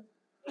moneyed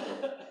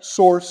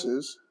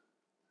sources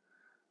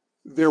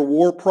their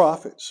war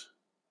profits,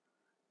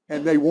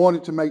 and they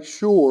wanted to make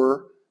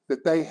sure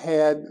that they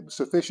had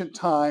sufficient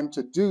time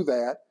to do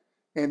that,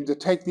 and to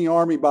take the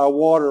army by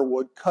water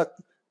would cut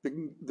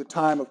the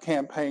time of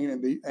campaign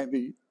and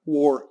the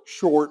war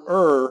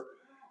shorter,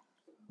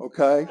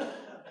 okay?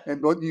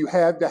 But you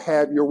had to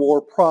have your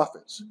war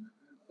profits.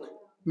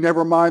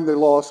 Never mind the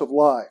loss of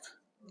life,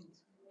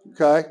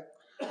 okay?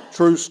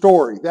 True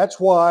story. That's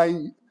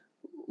why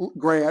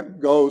Grant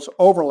goes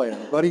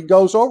overland, but he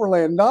goes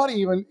overland not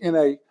even in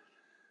a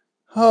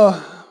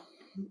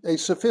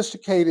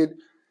sophisticated,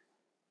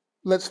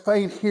 let's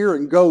feint here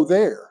and go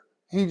there.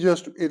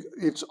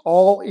 It's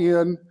all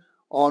in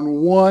on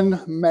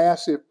one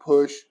massive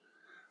push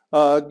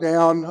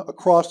down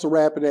across the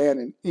Rapidan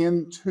and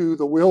into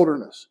the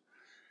wilderness.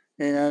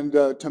 And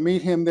to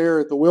meet him there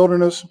at the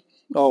wilderness,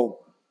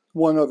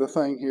 one other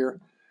thing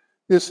here.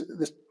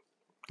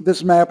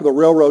 This map of the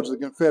railroads of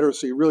the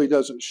Confederacy really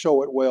doesn't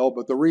show it well,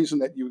 but the reason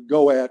that you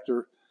go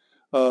after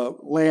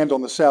land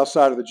on the south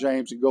side of the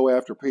James and go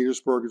after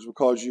Petersburg is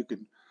because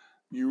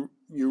you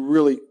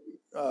really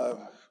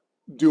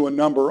do a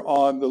number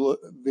on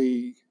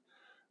the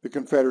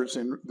Confederates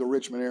in the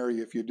Richmond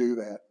area if you do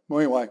that. Well,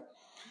 anyway,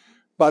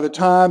 by the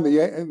time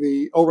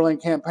the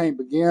overland campaign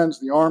begins,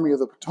 the Army of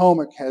the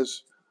Potomac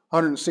has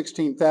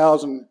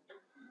 116,000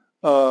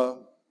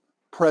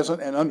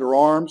 present and under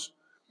arms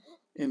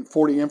in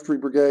 40 infantry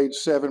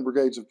brigades, 7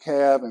 brigades of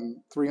cav, and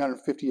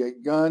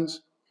 358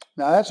 guns.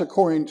 Now that's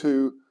according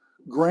to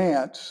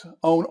Grant's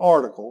own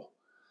article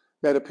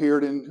that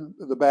appeared in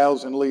the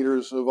Battles and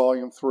Leaders of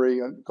Volume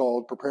 3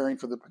 called Preparing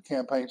for the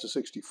Campaigns of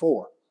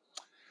 64.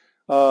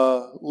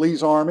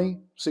 Lee's Army,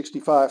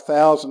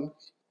 65,000,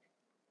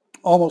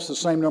 almost the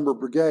same number of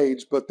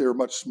brigades, but they're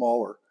much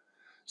smaller.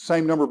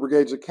 Same number of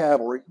brigades of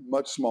cavalry,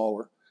 much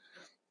smaller.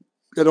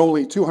 At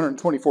only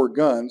 224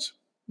 guns.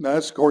 Now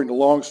that's according to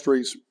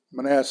Longstreet's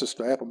Manassas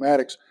to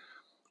Appomattox.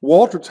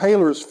 Walter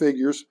Taylor's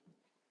figures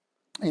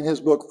in his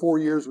book 4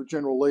 Years with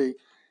General Lee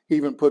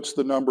even puts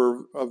the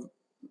number of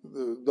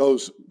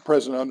those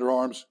present under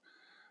arms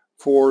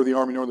for the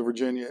Army of Northern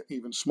Virginia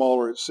even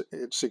smaller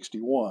at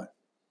 61.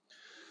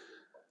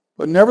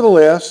 But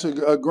nevertheless,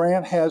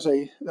 Grant has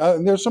and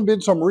there's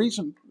been some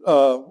recent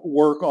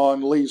work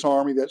on Lee's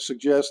army that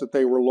suggests that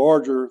they were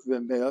larger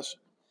than this,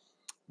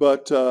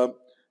 but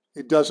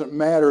it doesn't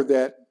matter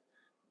that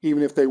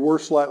even if they were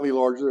slightly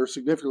larger, they're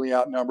significantly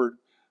outnumbered.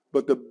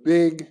 But the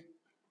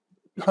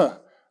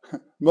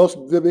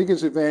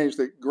biggest advantage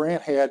that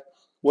Grant had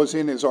was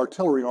in his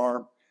artillery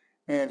arm,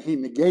 and he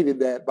negated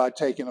that by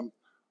taking them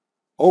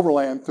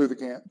overland through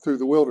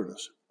the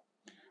wilderness.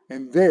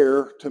 And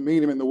there, to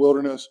meet him in the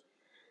wilderness,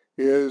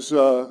 is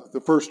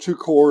the first 2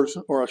 corps,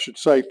 or I should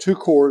say 2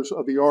 corps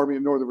of the Army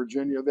of Northern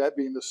Virginia, that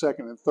being the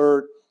 2nd and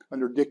 3rd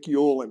under Dick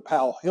Ewell and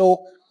Powell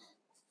Hill.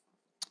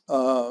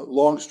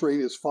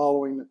 Longstreet is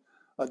following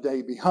a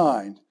day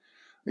behind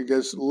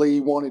because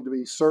Lee wanted to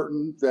be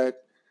certain that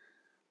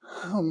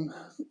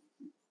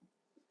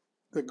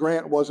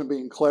Grant wasn't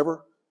being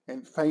clever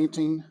and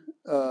feinting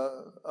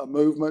a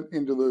movement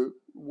into the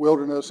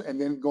wilderness and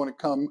then going to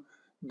come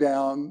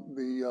down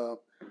the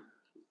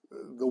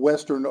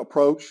western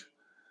approach.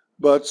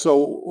 But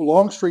so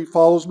Longstreet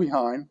follows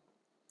behind,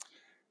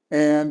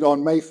 and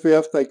on May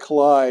 5th they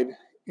collide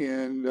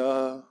in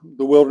the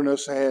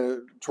wilderness. They had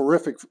a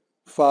terrific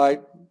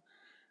fight.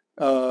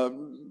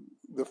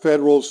 The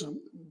Federals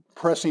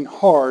pressing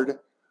hard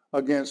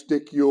against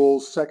Dick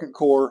Ewell's 2nd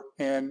Corps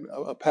and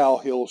Powell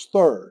Hill's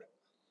 3rd.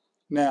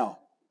 Now,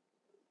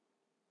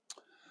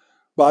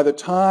 by the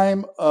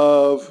time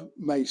of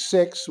May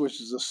 6th, which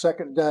is the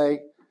 2nd day,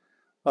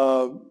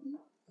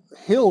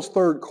 Hill's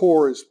 3rd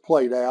Corps is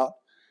played out.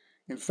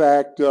 In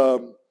fact,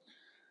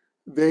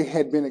 they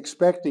had been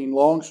expecting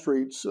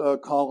Longstreet's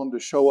column to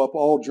show up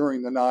all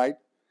during the night,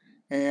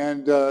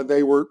 and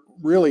they were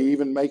really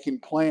even making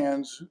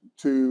plans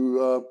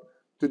to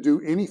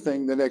do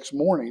anything the next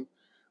morning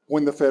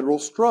when the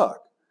Federals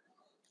struck.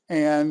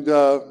 And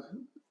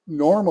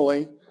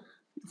normally,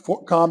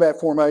 combat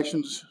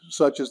formations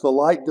such as the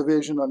Light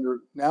Division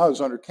now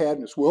is under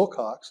Cadmus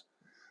Wilcox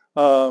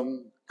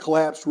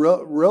collapsed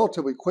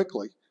relatively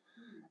quickly.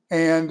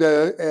 And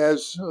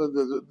as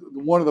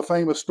one of the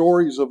famous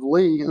stories of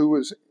Lee, who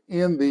was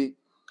in the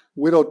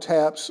Widow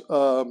Tapp's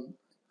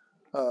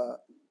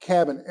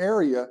cabin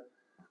area,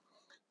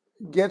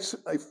 gets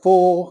a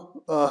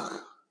full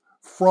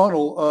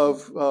frontal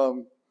of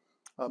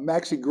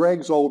Maxie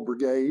Gregg's old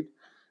brigade,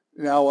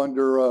 now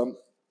under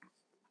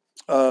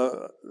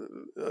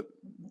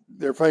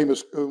their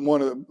famous,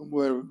 one of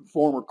the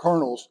former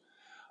colonels,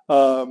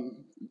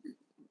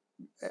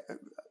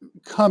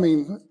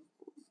 coming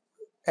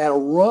at a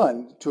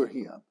run to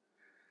him.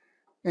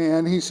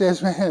 And he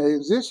says, man,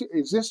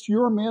 is this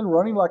your men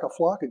running like a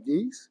flock of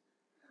geese?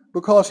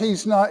 Because he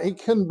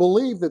couldn't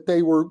believe that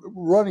they were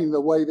running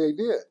the way they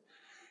did.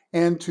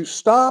 And to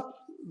stop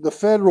the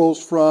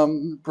Federals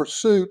from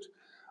pursuit,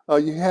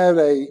 you had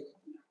a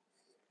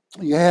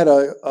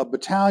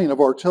battalion of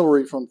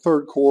artillery from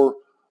 3rd Corps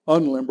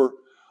Unlimber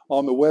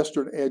on the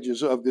western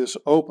edges of this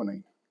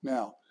opening.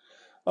 Now,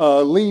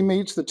 Lee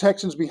meets the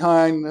Texans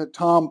behind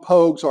Tom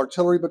Pogue's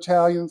artillery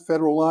battalion.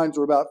 Federal lines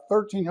are about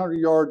 1,300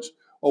 yards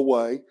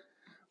away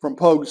from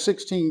Pogue's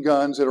 16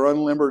 guns that are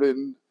unlimbered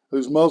and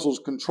whose muzzles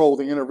control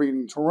the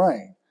intervening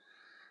terrain.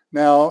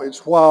 Now,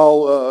 it's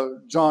while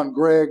John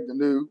Gregg, the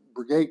new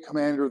brigade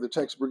commander of the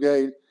Texas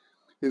Brigade,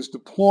 is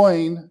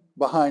deploying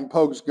behind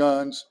Pogue's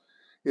guns,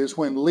 is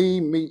when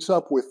Lee meets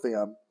up with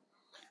them.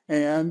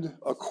 And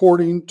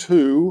according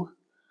to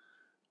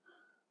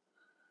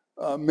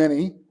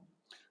many,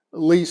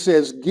 Lee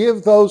says,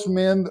 give those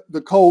men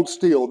the cold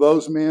steel,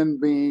 those men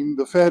being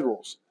the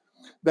Federals.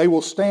 They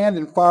will stand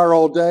and fire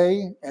all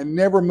day and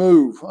never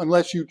move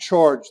unless you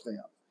charge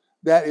them.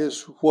 That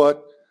is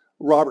what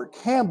Robert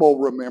Campbell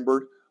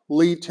remembered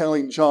Lee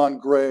telling John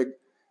Gregg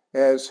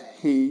as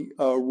he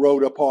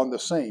rode upon the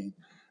scene.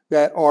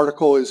 That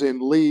article is in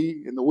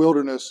Lee in the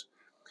Wilderness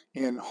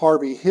in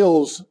Harvey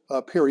Hill's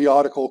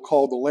periodical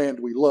called The Land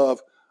We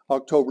Love,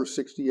 October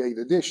 68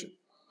 edition.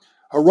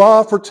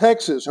 Hurrah for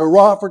Texas,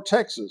 hurrah for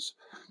Texas.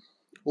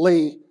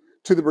 Lee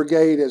to the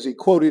brigade as he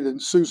quoted in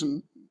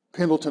Susan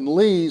Pendleton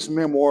Lee's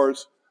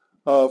memoirs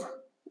of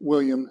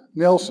William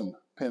Nelson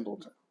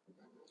Pendleton.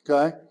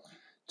 Okay?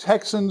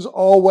 Texans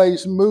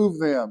always move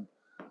them,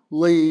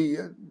 Lee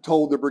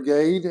told the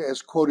brigade,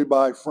 as quoted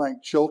by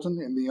Frank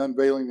Chilton in the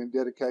Unveiling and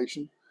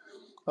Dedication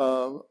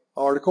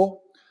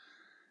article.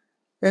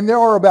 And there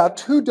are about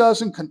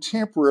 24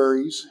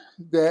 contemporaries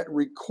that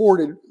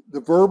recorded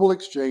the verbal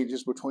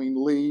exchanges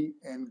between Lee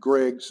and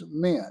Gregg's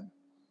men.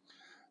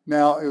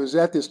 Now, it was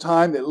at this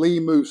time that Lee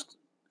moves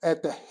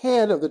at the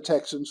head of the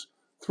Texans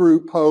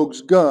through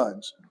Pogue's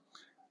guns,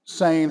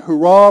 saying,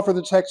 hurrah for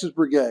the Texas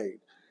Brigade,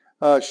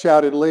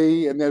 shouted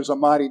Lee, and there's a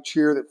mighty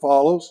cheer that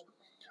follows.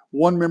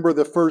 One member of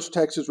the 1st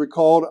Texas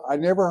recalled, I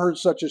never heard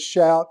such a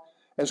shout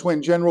as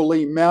when General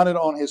Lee, mounted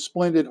on his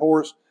splendid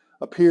horse,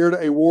 appeared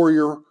a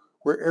warrior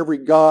where every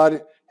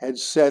god had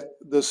set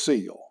the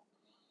seal.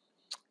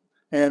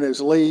 And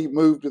as Lee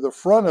moved to the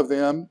front of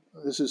them,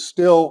 this is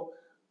still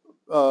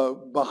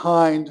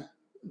behind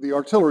the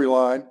artillery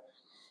line,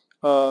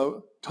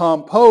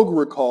 Tom Pogue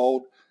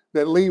recalled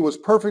that Lee was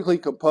perfectly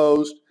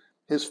composed,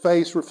 his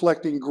face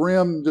reflecting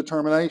grim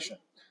determination.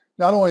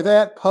 Not only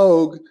that,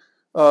 Pogue,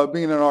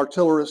 being an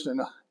artillerist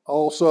and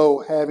also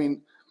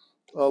having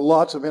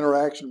lots of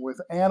interaction with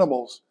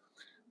animals,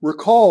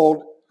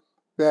 recalled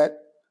that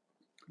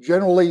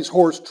General Lee's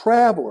horse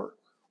Traveler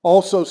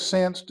also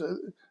sensed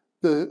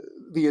the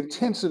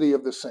intensity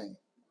of the scene,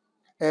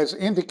 as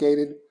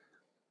indicated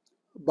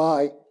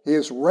by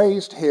his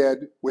raised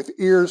head with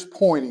ears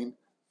pointing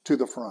to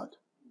the front.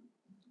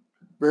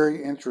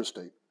 Very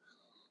interesting.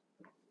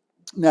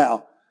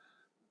 Now,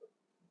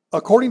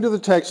 according to the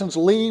Texans,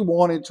 Lee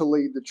wanted to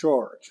lead the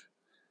charge.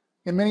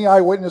 And many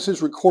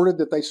eyewitnesses recorded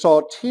that they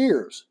saw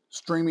tears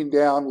streaming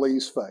down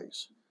Lee's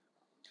face.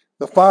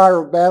 The fire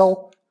of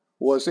battle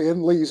was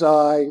in Lee's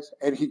eyes,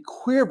 and he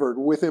quivered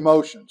with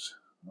emotions.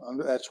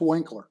 That's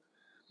Winkler.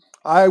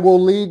 I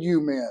will lead you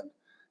men,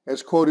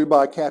 as quoted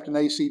by Captain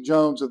A.C.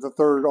 Jones of the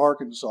 3rd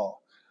Arkansas.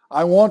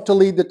 I want to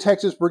lead the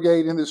Texas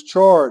Brigade in this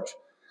charge.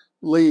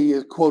 Lee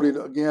is quoted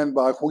again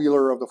by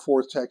Wheeler of the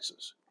 4th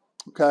Texas.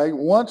 Okay,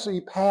 once he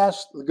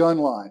passed the gun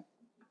line,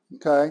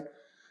 okay,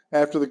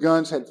 after the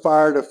guns had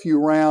fired a few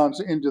rounds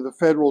into the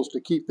Federals to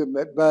keep them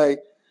at bay,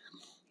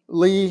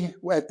 Lee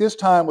at this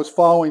time was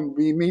following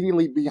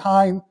immediately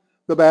behind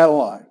the battle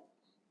line.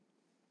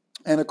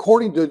 And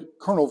according to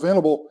Colonel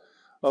Venable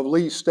of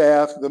Lee's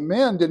staff, the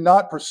men did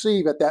not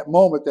perceive at that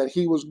moment that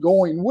he was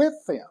going with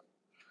them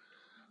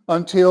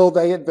until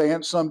they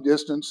advanced some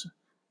distance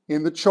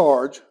in the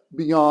charge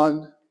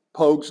beyond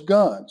Pogue's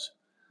guns.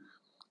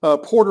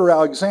 Porter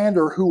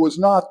Alexander, who was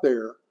not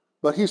there,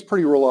 but he's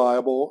pretty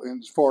reliable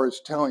as far as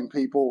telling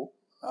people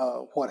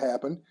what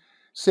happened,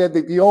 said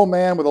that the old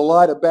man with a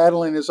light of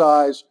battle in his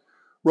eyes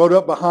rode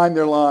up behind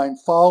their line,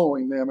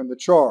 following them in the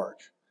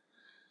charge.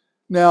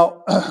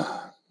 Now,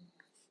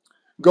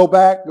 go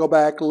back,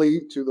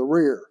 Lee, to the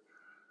rear.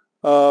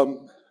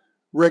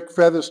 Rick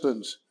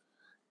Featherston's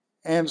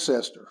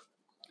ancestor,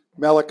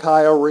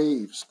 Malachi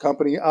Reeves,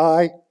 Company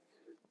I,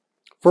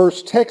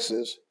 1st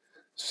Texas,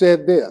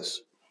 said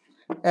this: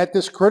 "At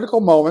this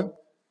critical moment,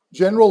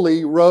 General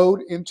Lee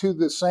rode into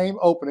the same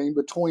opening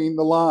between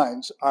the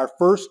lines, our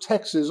 1st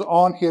Texas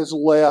on his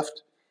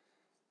left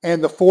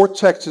and the 4th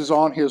Texas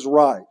on his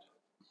right.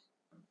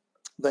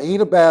 The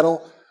heat of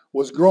battle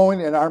was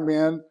growing and our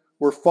men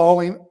were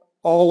falling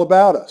all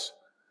about us.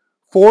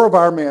 4 of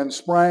our men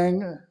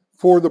sprang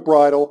for the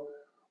bridle,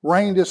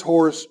 reined his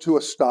horse to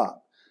a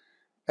stop.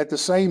 At the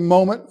same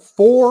moment,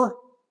 4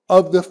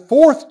 of the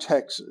 4th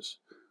Texas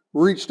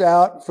reached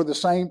out for the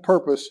same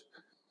purpose.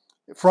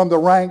 From the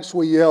ranks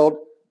we yelled,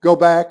 'Go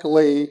back,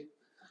 Lee,'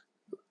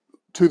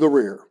 to the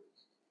rear."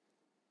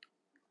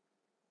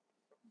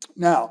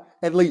 Now,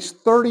 at least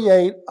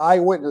 38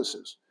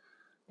 eyewitnesses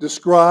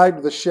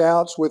described the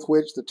shouts with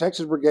which the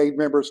Texas Brigade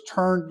members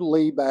turned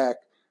Lee back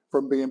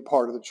from being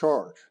part of the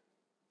charge.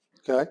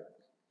 Okay?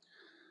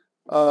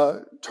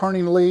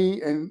 Turning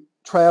Lee and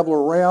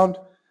Traveler around,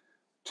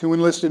 2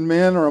 enlisted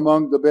men are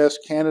among the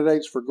best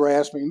candidates for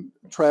grasping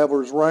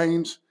Traveler's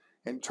reins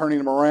and turning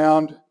him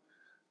around.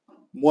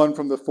 1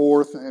 from the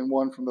 4th and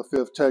 1 from the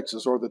 5th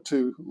Texas are the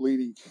 2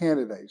 leading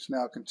candidates.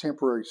 Now,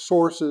 contemporary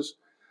sources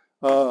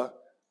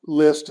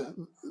list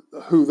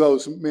who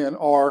those men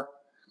are,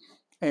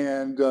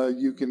 and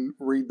you can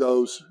read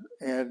those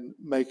and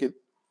make a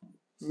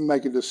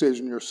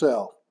decision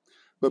yourself.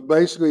 But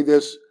basically,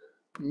 this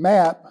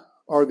map,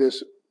 or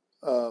this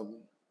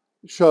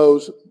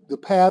shows the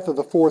path of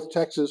the 4th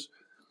Texas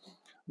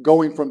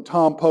going from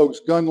Tom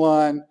Pogue's gun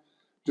line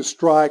to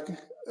strike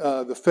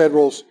the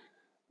Federals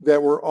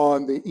that were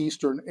on the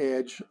eastern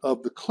edge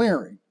of the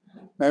clearing.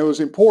 Now, it was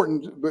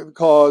important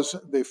because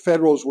the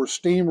Federals were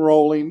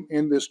steamrolling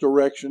in this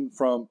direction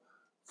from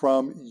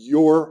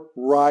your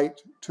right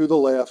to the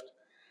left,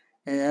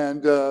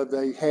 and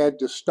they had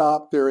to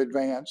stop their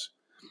advance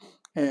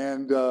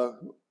and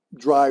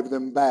drive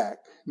them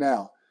back.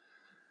 Now,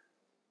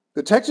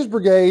 the Texas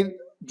Brigade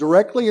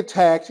directly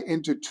attacked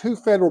into 2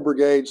 Federal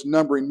brigades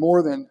numbering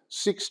more than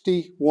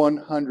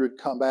 6,100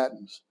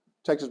 combatants.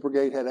 Texas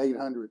Brigade had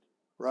 800,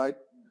 right?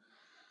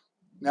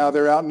 Now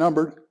they're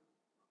outnumbered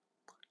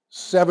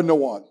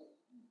 7-1.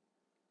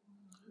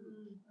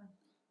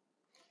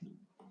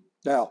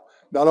 Now,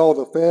 not all of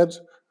the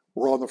Feds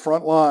were on the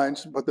front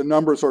lines, but the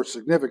numbers are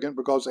significant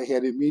because they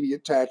had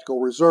immediate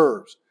tactical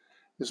reserves.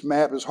 This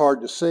map is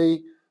hard to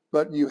see,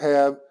 but you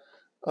have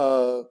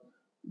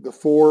the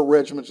 4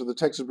 regiments of the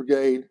Texas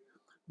Brigade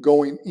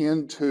going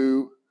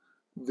into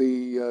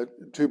the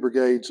 2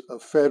 brigades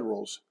of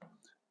Federals.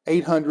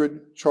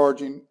 800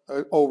 charging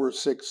over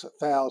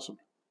 6,000.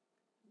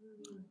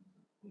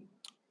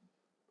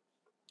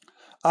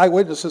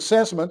 Eyewitness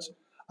assessments: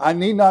 "I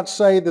need not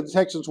say that the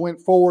Texans went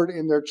forward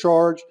in their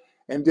charge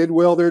and did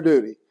well their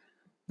duty.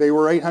 They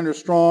were 800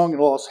 strong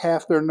and lost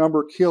half their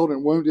number killed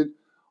and wounded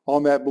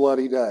on that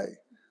bloody day.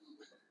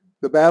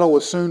 The battle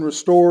was soon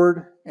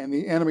restored and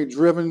the enemy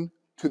driven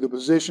to the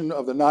position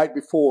of the night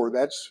before."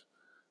 That's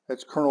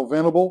Colonel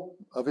Venable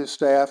of his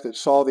staff that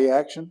saw the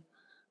action.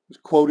 It's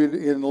quoted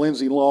in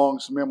Lindsay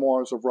Long's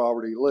Memoirs of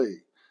Robert E.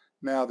 Lee.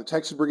 Now, the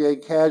Texas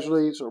Brigade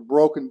casualties are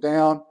broken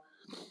down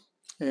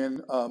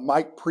in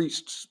Mike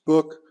Priest's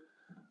book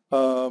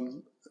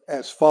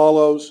as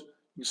follows.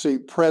 You see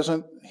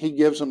present, he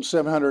gives them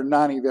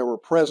 790 that were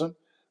present.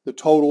 The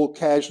total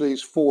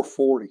casualties,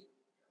 440.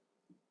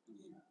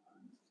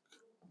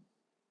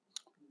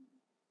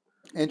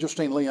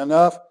 Interestingly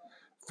enough,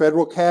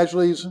 Federal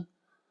casualties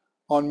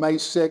on May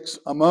 6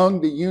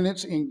 among the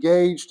units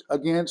engaged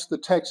against the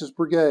Texas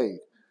Brigade.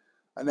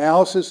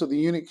 Analysis of the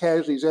unit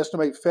casualties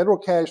estimate Federal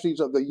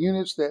casualties of the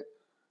units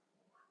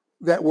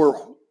that were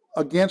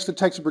against the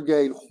Texas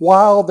Brigade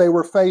while they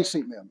were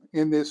facing them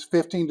in this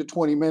 15 to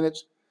 20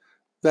 minutes.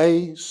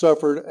 They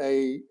suffered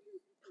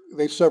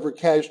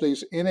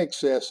casualties in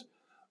excess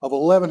of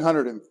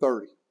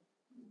 1,130.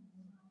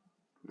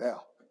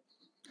 Now,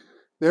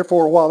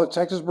 therefore, while the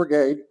Texas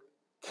Brigade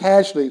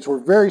casualties were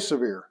very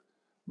severe,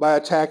 by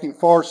attacking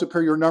far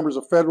superior numbers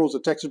of Federals, the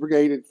Texas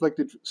Brigade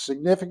inflicted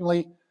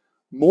significantly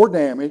more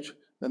damage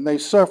than they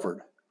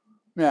suffered.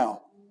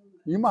 Now,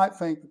 you might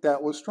think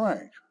that was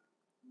strange.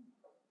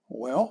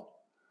 Well,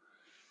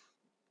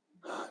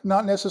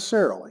 not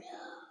necessarily.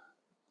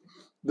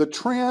 The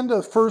trend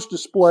of first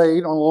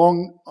displayed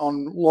on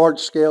large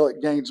scale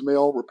at Gaines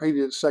Mill,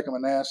 repeated at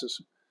Second Manassas,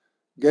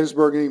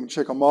 Gettysburg, and even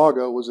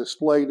Chickamauga, was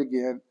displayed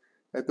again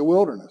at the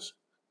Wilderness.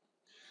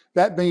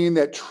 That being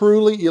that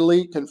truly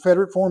elite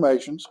Confederate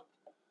formations,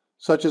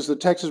 such as the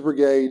Texas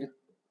Brigade,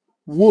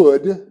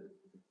 would,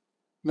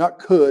 not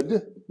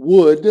could,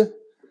 would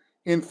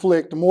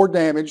inflict more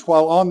damage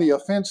while on the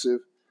offensive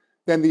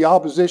than the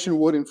opposition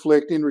would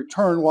inflict in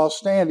return while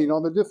standing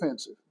on the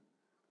defensive.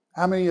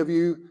 How many of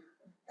you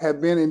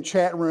have been in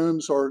chat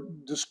rooms or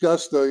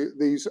discussed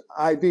these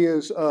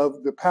ideas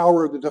of the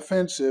power of the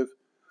defensive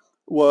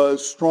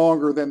was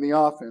stronger than the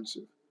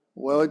offensive?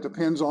 Well, it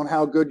depends on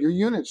how good your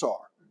units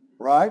are,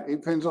 right? It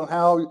depends on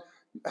how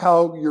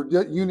your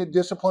unit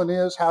discipline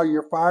is, how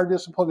your fire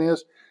discipline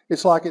is.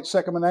 It's like at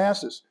Second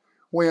Manassas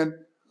when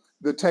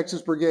the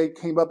Texas Brigade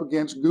came up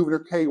against Governor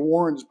K.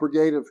 Warren's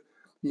brigade of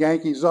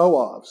Yankee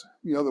Zouaves,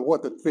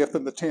 the 5th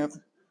and the 10th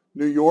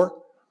New York,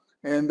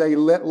 and they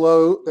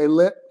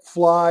let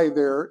fly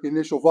their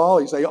initial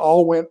volleys. They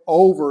all went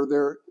over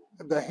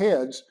the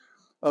heads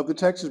of the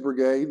Texas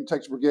Brigade, and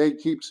Texas Brigade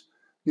keeps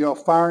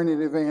firing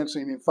and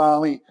advancing, and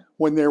finally,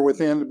 when they're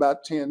within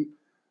about 10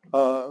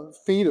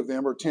 feet of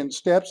them or 10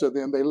 steps of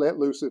them, they let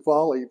loose a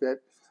volley that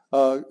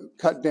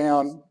cut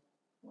down,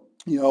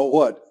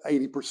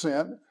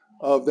 80%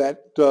 of that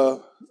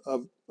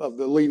of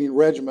the leading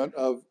regiment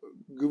of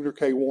Governor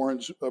K.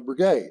 Warren's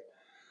brigade.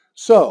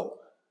 So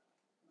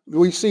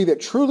we see that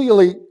truly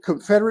elite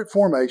Confederate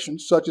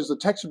formations, such as the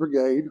Texas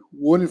Brigade,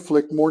 would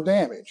inflict more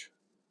damage.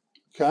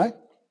 Okay?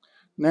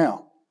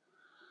 Now,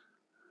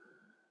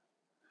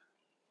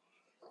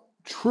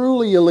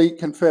 truly elite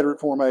Confederate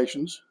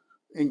formations,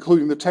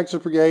 including the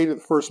Texas Brigade and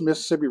the 1st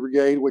Mississippi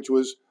Brigade, which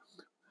was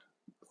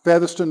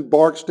Featherston,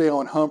 Barksdale,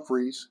 and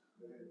Humphreys,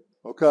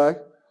 okay?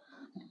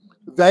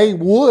 They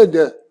would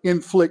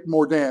inflict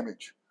more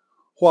damage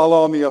while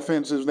on the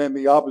offensive than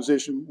the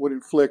opposition would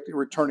inflict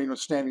returning or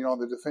standing on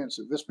the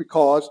defensive. This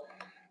because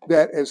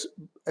that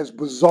as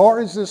bizarre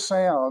as this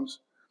sounds,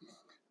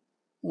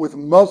 with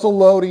muzzle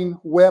loading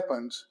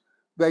weapons,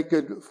 they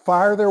could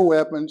fire their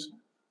weapons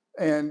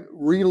and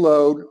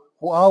reload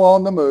while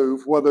on the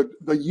move, whether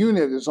the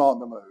unit is on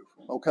the move,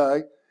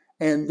 okay?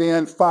 And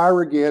then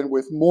fire again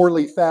with more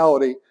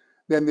lethality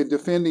than the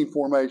defending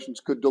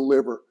formations could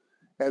deliver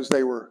as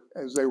they were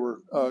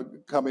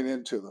coming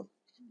into them.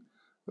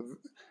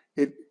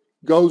 It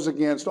goes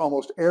against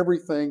almost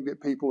everything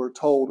that people are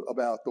told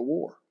about the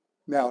war.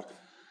 Now,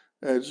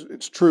 as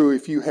it's true,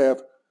 if you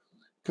have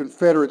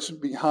Confederates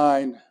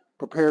behind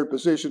prepared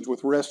positions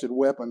with rested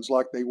weapons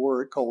like they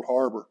were at Cold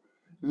Harbor,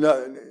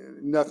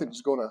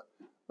 nothing's going to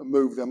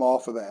move them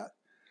off of that.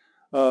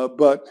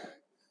 But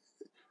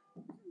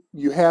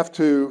you have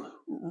to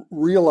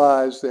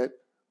realize that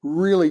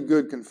really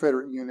good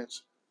Confederate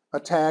units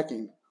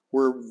attacking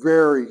were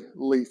very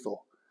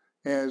lethal,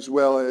 as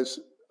well as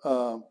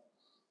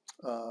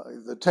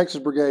the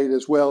Texas Brigade,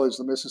 as well as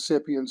the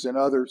Mississippians and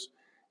others.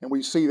 And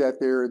we see that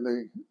there in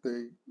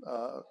the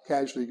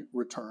casualty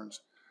returns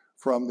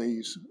from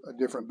these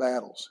different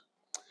battles.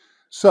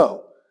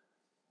 So,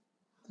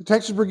 the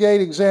Texas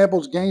Brigade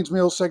examples: Gaines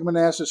Mills, Second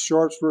Manassas,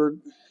 Sharpsburg,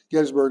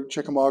 Gettysburg,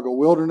 Chickamauga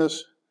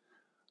Wilderness.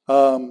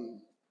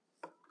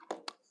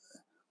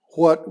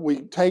 What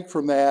we take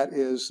from that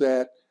is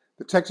that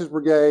the Texas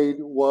Brigade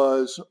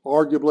was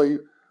arguably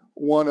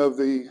one of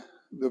the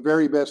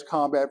very best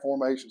combat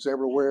formations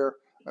ever wear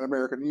an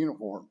American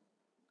uniform,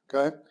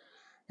 okay?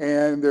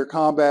 And their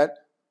combat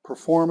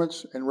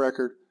performance and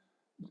record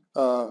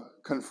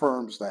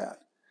confirms that.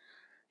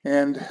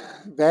 And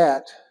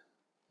that,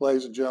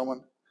 ladies and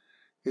gentlemen,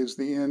 is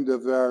the end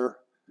of our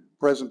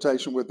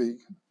presentation with the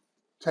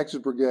Texas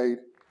Brigade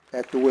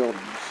at the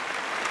Wilderness.